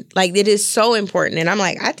important. It is so important. And I'm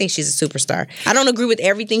like, I think she's a superstar. I don't agree with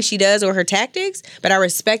everything she does or her tactics, but I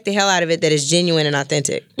respect the hell out of it that is genuine and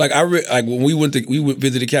authentic. When we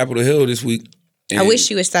visited Capitol Hill this week. I wish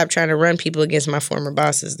she would stop trying to run people against my former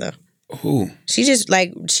bosses, though. Who? She just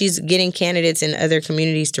she's getting candidates in other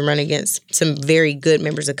communities to run against some very good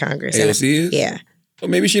members of Congress. AOC is? Yeah.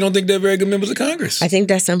 Well, maybe she don't think they're very good members of Congress. I think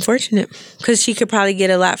that's unfortunate, because she could probably get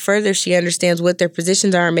a lot further if she understands what their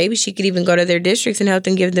positions are. Maybe she could even go to their districts and help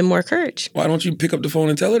them, give them more courage. Why don't you pick up the phone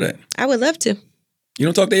and tell her that? I would love to. You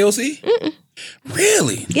don't talk to AOC? Mm-mm.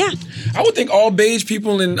 Really? Yeah. I would think all beige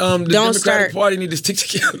people in the Democratic Party need to stick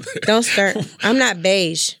together. Don't start. I'm not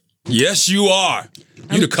beige. Yes, you are.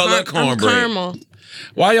 You the color of cornbread. I'm caramel.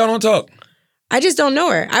 Why y'all don't talk? I just don't know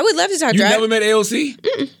her. I would love to talk to her. You never met AOC?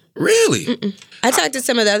 Mm-mm. Really? Mm-mm. I talked to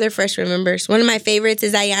some of the other freshman members. One of my favorites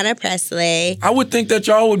is Ayanna Presley. I would think that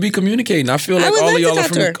y'all would be communicating. I feel like all of y'all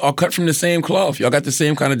are cut from the same cloth. Y'all got the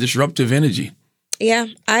same kind of disruptive energy. Yeah,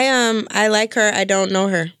 I like her. I don't know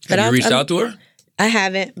her, but Have you reached out to her? I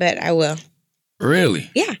haven't, but I will. Really?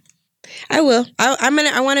 Yeah, I will.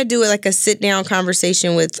 I want to do it like a sit down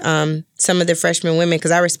conversation with some of the freshman women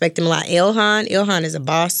because I respect them a lot. Ilhan is a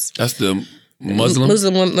boss. That's the Muslim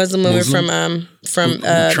woman from Trump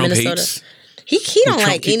Minnesota. Hates. He don't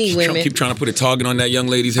like any women. Trump keep trying to put a target on that young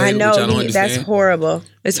lady's head. I know. Which I don't understand. That's horrible.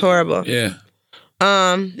 It's horrible. Yeah.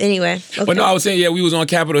 Anyway. Okay. But no, I was saying, yeah, we was on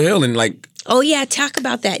Capitol Hill and like. Oh yeah, talk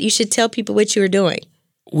about that. You should tell people what you were doing.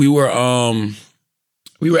 We were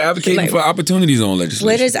advocating for opportunity zone legislation.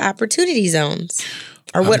 What is opportunity zones?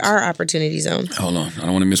 Or what are opportunity zones? Hold on, I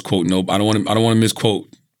don't want to misquote. Nope, I don't want to misquote.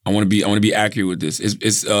 I want to be accurate with this.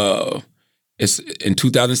 It's in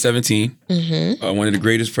 2017. Mm-hmm. One of the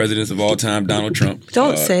greatest presidents of all time, Donald Trump.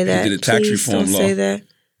 Don't say that. He did a tax reform law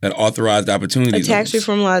that authorized opportunity zones. A tax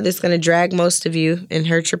reform law that's going to drag most of you and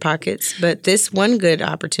hurt your pockets. But this one good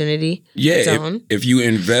opportunity zone. If you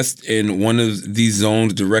invest in one of these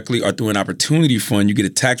zones directly or through an opportunity fund, you get a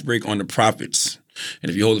tax break on the profits. And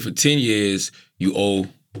if you hold it for 10 years, you owe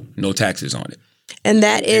no taxes on it. And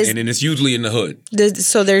that is... And it's usually in the hood.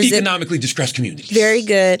 So there's... Economically distressed communities. Very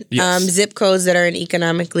good. Yes. Zip codes that are in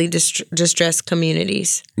economically distressed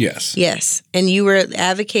communities. Yes. Yes. And you were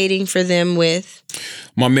advocating for them with...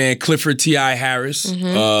 My man Clifford T.I. Harris,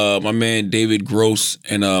 my man David Gross,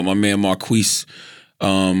 and my man Marquise.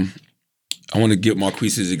 I want to get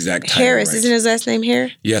Marquise's exact title Harris, right. Isn't his last name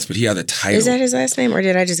Harris? Yes, but he has a title. Is that his last name, or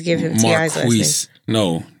did I just give him T.I.'s last name?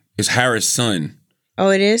 No, it's Harris' son. Oh,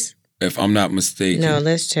 it is? If I'm not mistaken. No,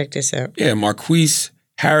 let's check this out. Yeah, Marquise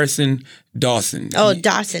Harrison Dawson. Oh,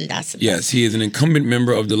 Dawson. Yes, he is an incumbent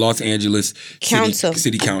member of the Los Angeles Council.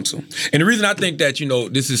 City Council. And the reason I think that,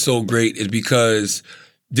 this is so great is because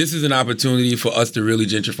this is an opportunity for us to really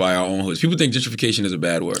gentrify our own hoods. People think gentrification is a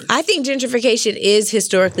bad word. I think gentrification is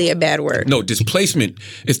historically a bad word. No, displacement.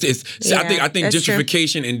 I think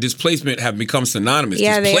gentrification and displacement have become synonymous.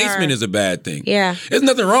 Yeah, displacement is a bad thing. Yeah. There's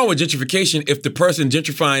nothing wrong with gentrification if the person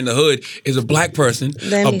gentrifying the hood is a black person,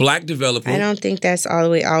 a black developer. I don't think that's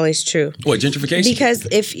always true. What, gentrification? Because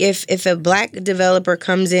if a black developer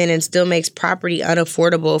comes in and still makes property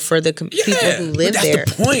unaffordable for the people who live there.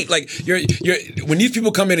 That's the point. Like you're when these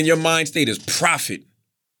people come in and your mind state is profit,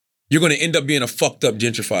 you're going to end up being a fucked up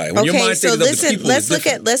gentrifier. When your mind state is people, let's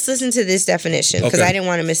listen to this definition because I didn't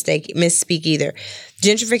want to misspeak either.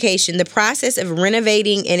 Gentrification, the process of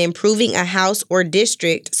renovating and improving a house or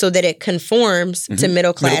district so that it conforms to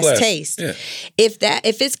middle class taste. Yeah.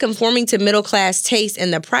 If it's conforming to middle class taste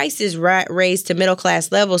and the price is raised to middle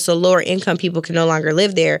class level so lower income people can no longer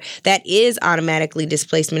live there, that is automatically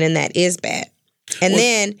displacement and that is bad. And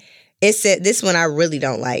then it said, this one I really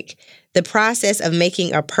don't like. The process of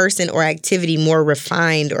making a person or activity more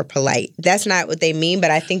refined or polite. That's not what they mean, but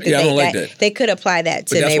I think that they could apply that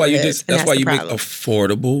to neighborhoods. That's why you make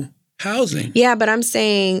affordable housing. Yeah, but I'm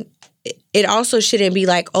saying it also shouldn't be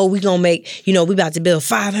like, oh, we about to build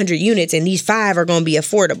 500 units and these 5 are going to be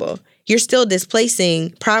affordable. You're still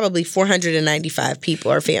displacing probably 495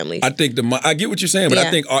 people or families. I get what you're saying, but I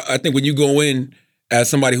think when you go in as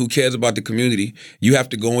somebody who cares about the community, you have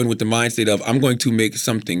to go in with the mindset of, I'm going to make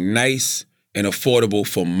something nice and affordable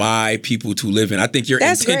for my people to live in. I think your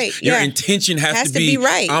intention has to be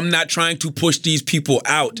right. I'm not trying to push these people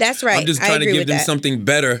out. That's right. I'm just trying to give them something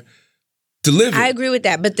better to live in. I agree with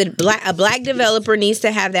that, but a black developer needs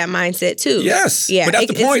to have that mindset too. Yes. Yeah. But that's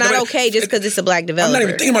the point. It's not okay just because it's a black developer. I'm not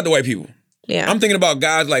even thinking about the white people. Yeah. I'm thinking about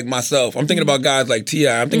guys like myself. I'm thinking about guys like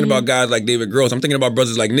T.I. I'm thinking about guys like David Gross. I'm thinking about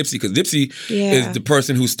brothers like Nipsey, because Nipsey is the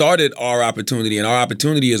person who started Our Opportunity, and Our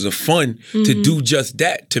Opportunity is a fund to do just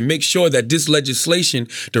that, to make sure that this legislation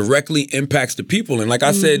directly impacts the people. And like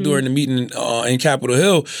I said during the meeting in Capitol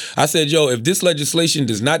Hill, I said, if this legislation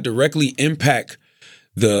does not directly impact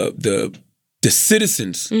the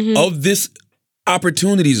citizens of this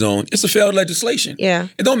opportunity zone, it's a failed legislation. Yeah.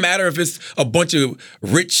 It don't matter if it's a bunch of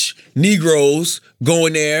rich Negroes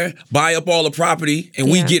going there, buy up all the property, and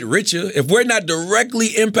we get richer. If we're not directly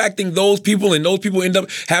impacting those people and those people end up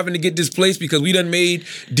having to get displaced because we done made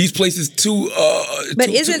these places too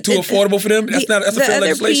affordable for them, that's a failed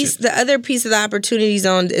legislation. The other piece of the opportunity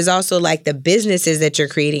zone is also like the businesses that you're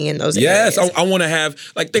creating in those areas. Yes, I want to have,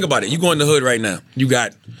 think about it. You go in the hood right now, you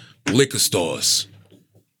got liquor stores,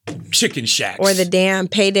 chicken shacks, or the damn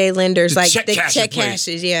payday lenders, like the check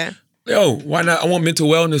cashes. Yeah. Yo, why not? I want mental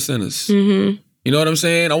wellness centers. You know what I'm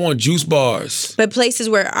saying? I want juice bars. But places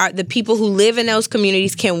where the people who live in those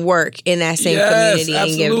communities can work in that same community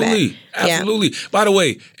and give back. Absolutely. By the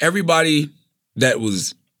way, everybody that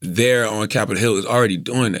was there on Capitol Hill is already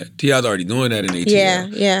doing that. T.I.'s already doing that in ATL.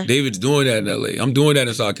 Yeah. David's doing that in L.A. I'm doing that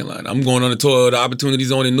in South Carolina. I'm going on a tour of the Opportunity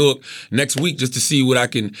Zone in Newark next week just to see what I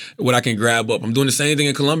can grab up. I'm doing the same thing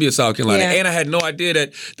in Columbia, South Carolina. And I had no idea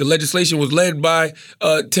that the legislation was led by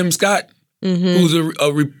Tim Scott, who's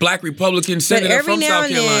a black Republican senator from South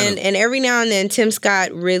Carolina. And every now and then, Tim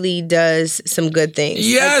Scott really does some good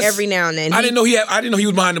things. Yes, like every now and then. I didn't know he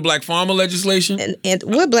was behind the black farmer legislation. And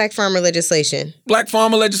what black farmer legislation? Black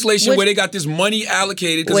farmer legislation where they got this money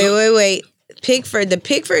allocated. Wait. The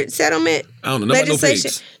Pickford settlement. I don't know. Legislation.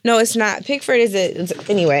 No, it's not. Pickford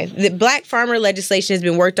anyway. The black farmer legislation has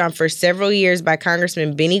been worked on for several years by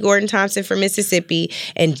Congressman Benny Gordon Thompson from Mississippi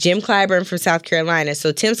and Jim Clyburn from South Carolina.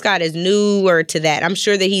 So Tim Scott is newer to that. I'm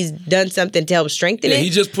sure that he's done something to help strengthen it. He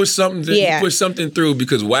just pushed something. He pushed something through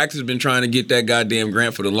because Wax has been trying to get that goddamn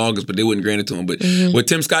grant for the longest, but they wouldn't grant it to him. But what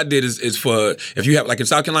Tim Scott did is for if you have like in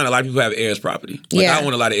South Carolina, a lot of people have heirs property. I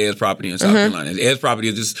own a lot of heirs property in South Carolina. Heirs property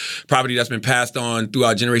is just property that's been passed on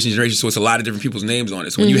throughout generations, so it's a lot of different people's names on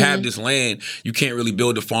it. So when you have this land, you can't really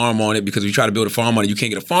build a farm on it because if you try to build a farm on it, you can't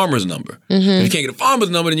get a farmer's number. If you can't get a farmer's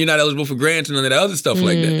number, then you're not eligible for grants and none of that other stuff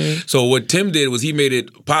like that. So what Tim did was he made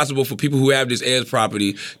it possible for people who have this heirs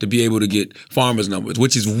property to be able to get farmer's numbers,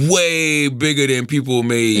 which is way bigger than people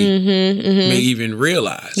may even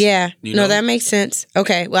realize. Yeah. No, that makes sense.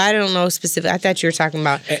 Okay. Well, I don't know specifically. I thought you were talking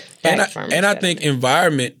about farmers. And I think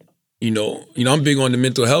environment, I'm big on the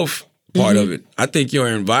mental health part of it. I think your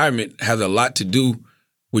environment has a lot to do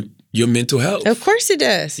with your mental health. Of course it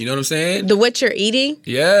does. You know what I'm saying? What you're eating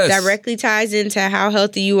directly ties into how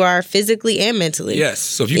healthy you are physically and mentally. Yes.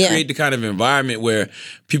 So if you create the kind of environment where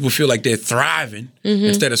people feel like they're thriving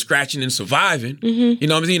instead of scratching and surviving, you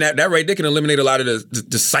know what I'm saying? That right there can eliminate a lot of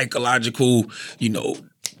the psychological,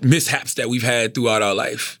 mishaps that we've had throughout our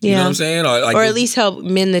life. You know what I'm saying? Or at least help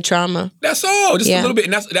mend the trauma. That's all. Just a little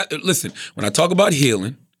bit. And listen, when I talk about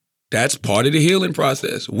healing, that's part of the healing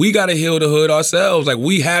process. We got to heal the hood ourselves. Like,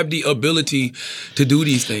 we have the ability to do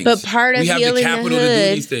these things. But part of we have healing the capital the hood, to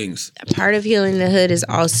do these things. Part of healing the hood is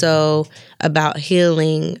also about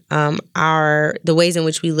healing the ways in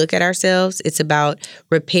which we look at ourselves. It's about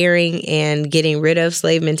repairing and getting rid of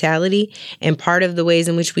slave mentality. And part of the ways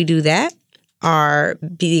in which we do that are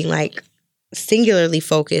being like singularly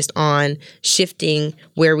focused on shifting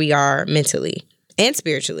where we are mentally and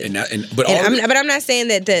spiritually. But I'm not saying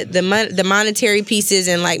that the monetary pieces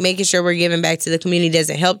and like making sure we're giving back to the community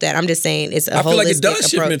doesn't help that. I'm just saying it's a holistic approach. I feel like it does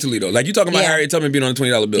shift mentally though. Like you talking about Harriet Tubman being on a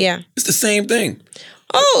 $20 bill. Yeah. It's the same thing.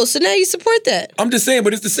 Oh, so now you support that. I'm just saying,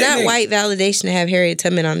 but it's the same thing. It's not white validation to have Harriet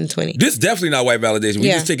Tubman on the 20. This is definitely not white validation.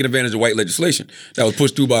 We're just taking advantage of white legislation that was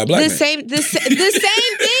pushed through by a black man. The same thing,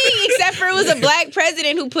 except for it was a black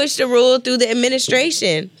president who pushed the rule through the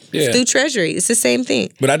administration, through Treasury. It's the same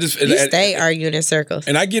thing. But you stay arguing in circles.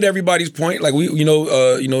 And I get everybody's point. Like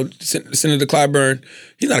Senator Clyburn,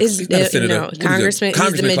 he's not a senator. No, Congressman.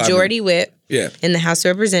 He's the majority whip in the House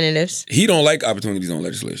of Representatives. He don't like opportunities on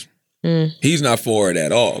legislation. He's not for it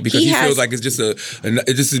at all because he feels like it's just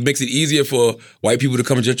it just makes it easier for white people to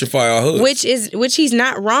come and gentrify our hoods. Which he's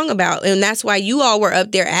not wrong about, and that's why you all were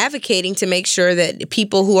up there advocating to make sure that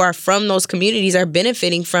people who are from those communities are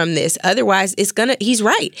benefiting from this. Otherwise, he's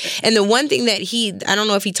right. And the one thing that I don't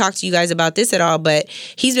know if he talked to you guys about this at all, but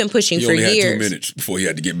he's been pushing for years. He only had 2 minutes before he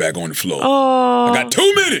had to get back on the floor. Oh, I got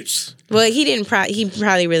 2 minutes. Well, he didn't. He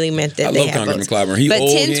probably really meant that. I love Congressman Clyburn. He old.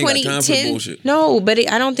 He ain't got time for the bullshit. No, but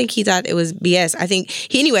I don't think he thought it was BS. I think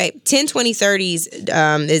 10, 20,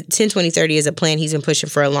 30s. 10, 20, 30 is a plan he's been pushing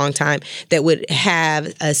for a long time that would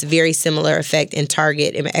have a very similar effect and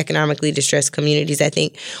target economically distressed communities. I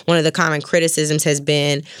think one of the common criticisms has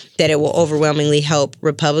been that it will overwhelmingly help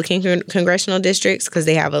Republican congressional districts because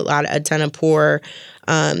they have a ton of poor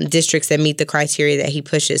districts that meet the criteria that he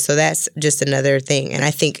pushes. So that's just another thing. And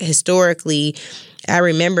I think historically, I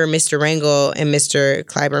remember Mr. Rangel and Mr.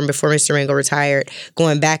 Clyburn, before Mr. Rangel retired,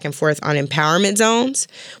 going back and forth on empowerment zones,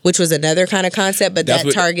 which was another kind of concept, but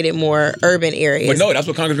that targeted more urban areas. But no, that's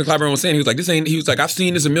what Congressman Clyburn was saying. He was like, I've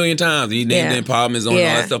seen this a million times. And he named the empowerment zone and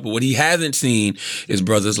all that stuff. But what he hasn't seen is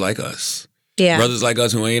brothers like us. Yeah. Brothers like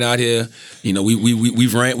us who ain't out here,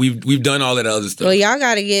 we've done all that other stuff. Well, y'all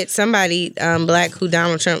got to get somebody black who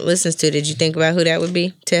Donald Trump listens to. Did you think about who that would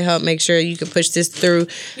be to help make sure you could push this through?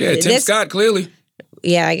 Yeah, Tim Scott, clearly.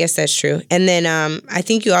 Yeah, I guess that's true. And then I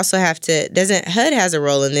think you also have to. HUD has a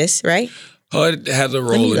role in this, right? HUD has a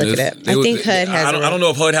role in this. I think HUD has. I don't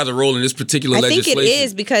know if HUD has a role in this particular legislation. I think it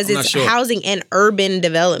is because it's housing and urban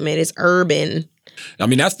development. It's urban. I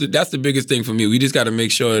mean, that's the biggest thing for me. We just got to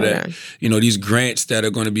make sure that these grants that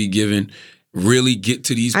are going to be given, really get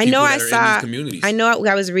to these people that are in these communities. I know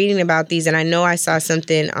I was reading about these, and I know I saw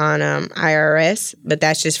something on IRS, but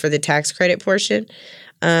that's just for the tax credit portion.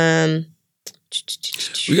 We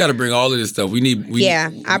got to bring all of this stuff.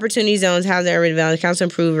 Opportunity zones, housing, urban development, council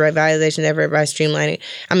improve revitalization effort by streamlining.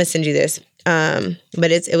 I'm gonna send you this,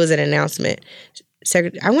 but it was an announcement.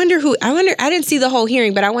 I wonder. I didn't see the whole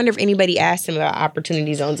hearing, but I wonder if anybody asked him about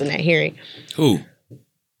opportunity zones in that hearing. Who?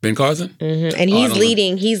 Ben Carson? Mm-hmm. And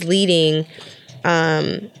he's leading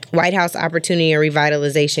White House Opportunity and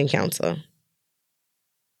Revitalization Council.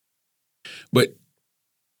 But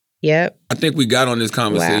yep, I think we got on this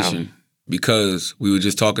conversation because we were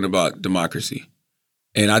just talking about democracy.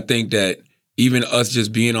 And I think that even us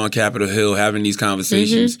just being on Capitol Hill, having these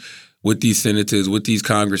conversations with these senators, with these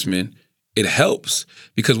congressmen, it helps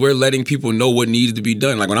because we're letting people know what needs to be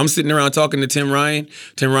done. Like when I'm sitting around talking to Tim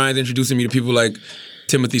Ryan's introducing me to people like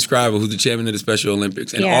Timothy Scriver, who's the chairman of the Special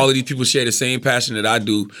Olympics. And all of these people share the same passion that I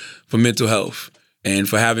do for mental health and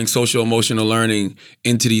for having social emotional learning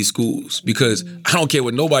into these schools. Because I don't care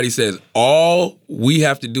what nobody says. All we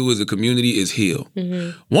have to do as a community is heal.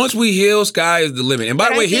 Once we heal, sky is the limit. And by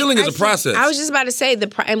the way, healing is a process. I was just about to say,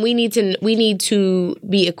 and we need to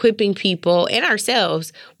be equipping people and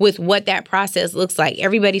ourselves with what that process looks like.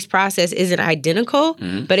 Everybody's process isn't identical,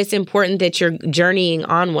 but it's important that you're journeying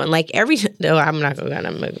on one. Like I'm not going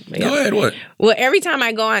to go ahead, what? Well, every time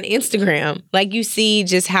I go on Instagram, like you see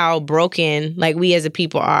just how broken like we as a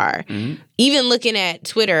people are. Even looking at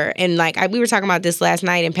Twitter, and like we were talking about this last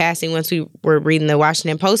night in passing once we were reading the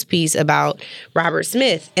Washington Post piece about Robert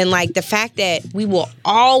Smith, and like the fact that we will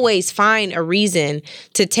always find a reason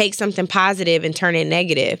to take something positive and turn it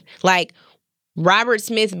negative. Like Robert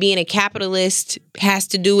Smith being a capitalist has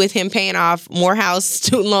to do with him paying off Morehouse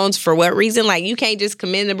student loans for what reason? Like you can't just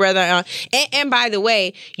commend the brother. And by the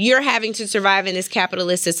way, you're having to survive in this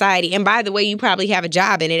capitalist society. And by the way, you probably have a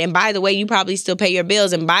job in it. And by the way, you probably still pay your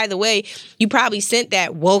bills. And by the way, you probably sent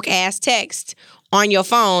that woke ass text on your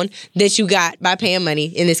phone that you got by paying money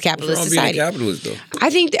in this capitalist society. Being a capitalist, though? I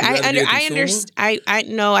think that I understand.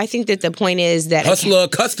 I think that the point is that hustler,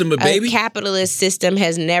 customer, baby. A capitalist system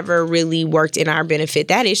has never really worked in our benefit.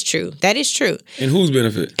 That is true. In whose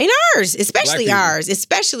benefit? In ours, especially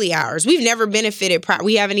ours. We've never benefited.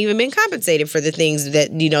 We haven't even been compensated for the things that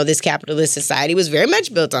this capitalist society was very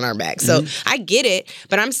much built on our backs. So I get it,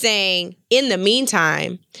 but I'm saying in the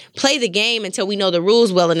meantime, play the game until we know the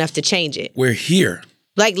rules well enough to change it. We're here.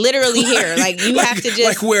 Like literally here. Like you have to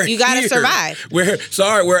just, you got to survive. We're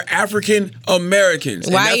African Americans.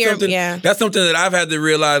 That's something that I've had to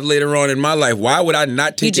realize later on in my life. Why would I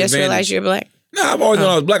not take advantage? You just realized you're black? No, I've always known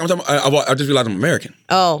I was black. I just realized I'm American.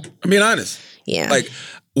 Oh. I'm being honest. Yeah. Like,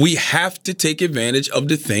 we have to take advantage of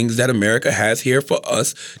the things that America has here for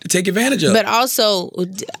us to take advantage of. But also,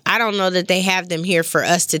 I don't know that they have them here for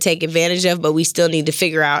us to take advantage of, but we still need to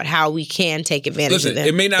figure out how we can take advantage of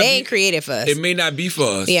them. They ain't created for us. It may not be for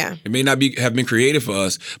us. Yeah. It may not have been created for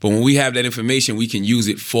us, but when we have that information, we can use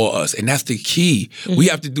it for us. And that's the key. We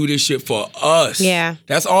have to do this shit for us. Yeah.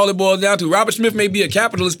 That's all it boils down to. Robert Smith may be a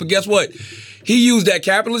capitalist, but guess what? He used that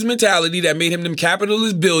capitalist mentality that made him them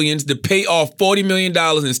capitalist billions to pay off $40 million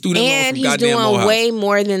in student loans from goddamn Morehouse. And he's doing way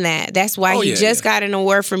more than that. That's why he just got an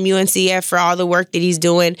award from UNCF for all the work that he's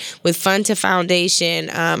doing with Fund to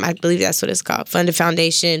Foundation. I believe that's what it's called, Fund to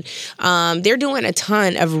Foundation. They're doing a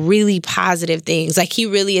ton of really positive things. Like he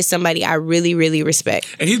really is somebody I really, really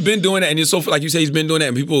respect. And he's been doing that. And it's so, like you say, he's been doing that.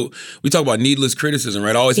 And we talk about needless criticism,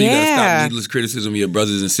 right? I always say you got to stop needless criticism of your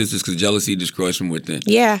brothers and sisters because jealousy destroys from within.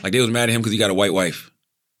 Yeah. Like they was mad at him because he got a white wife.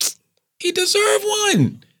 He deserved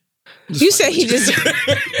one. You said he deserved.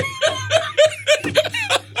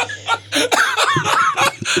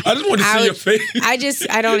 I just want to see your face.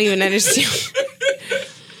 I don't even understand.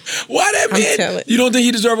 Why that man? You don't think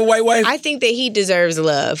he deserves a white wife? I think that he deserves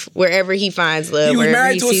love wherever he finds love. He was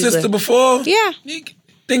married to a sister before. Yeah.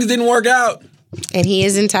 Things didn't work out. And he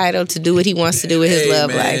is entitled to do what he wants to do with his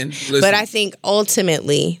love life. Listen. But I think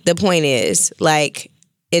ultimately the point is, like,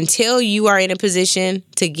 until you are in a position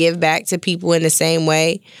to give back to people in the same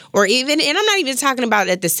way, or even, and I'm not even talking about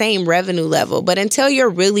at the same revenue level, but until you're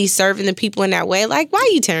really serving the people in that way, like, why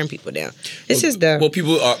are you tearing people down? It's just dumb. Well,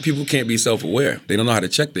 people can't be self-aware. They don't know how to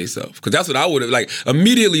check themselves. Because that's what I would have, like,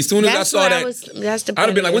 immediately, as soon as I saw that, I'd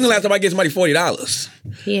have been like, when's the last time I gave somebody $40?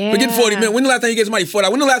 Yeah. Forget 40 minutes. When's the last time you gave somebody $40?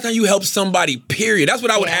 When's the last time you helped somebody, period? That's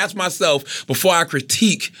what I would ask myself before I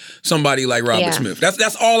critique somebody like Robert Smith.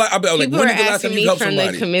 That's all I'd be like, when is the last time you helped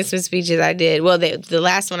somebody? Commencement speeches I did. Well, the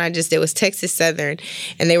last one I just did was Texas Southern,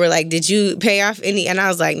 and they were like, "Did you pay off any?" And I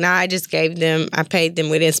was like, "Nah, I just gave them. I paid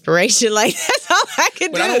them with inspiration. Like that's all I could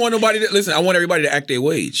do." But I don't want nobody to listen. I want everybody to act their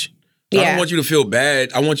wage. I don't want you to feel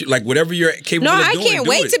bad. I want you, like, whatever you're capable of doing. No, I can't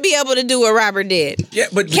wait to be able to do what Robert did. Yeah,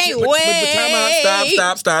 but can't wait. Time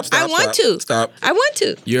out. Stop. I want to. Stop. I want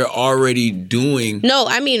to. You're already doing. No,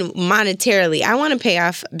 I mean monetarily. I want to pay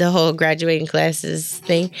off the whole graduating classes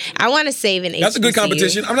thing. I want to save an HBCU. That's a good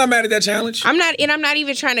competition. I'm not mad at that challenge. I'm not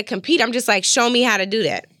even trying to compete. I'm just like, show me how to do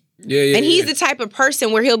that. Yeah. And he's the type of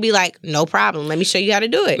person where he'll be like, no problem. Let me show you how to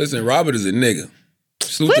do it. Listen, Robert is a nigga.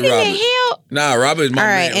 Salute what to in Robert. the hell? Nah, Robert is my man.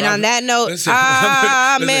 All right, and Robert, on that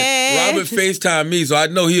note, man. Robert FaceTime me, so I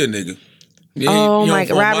know he a nigga. Oh my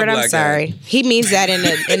God, Robert, I'm sorry. He means that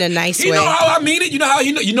in a nice way. You know how I mean it? You know how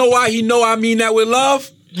you know why he know I mean that with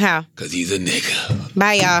love? How? Because he's a nigga.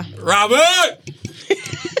 Bye, y'all. Robert!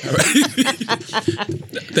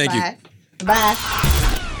 Thank you. Bye.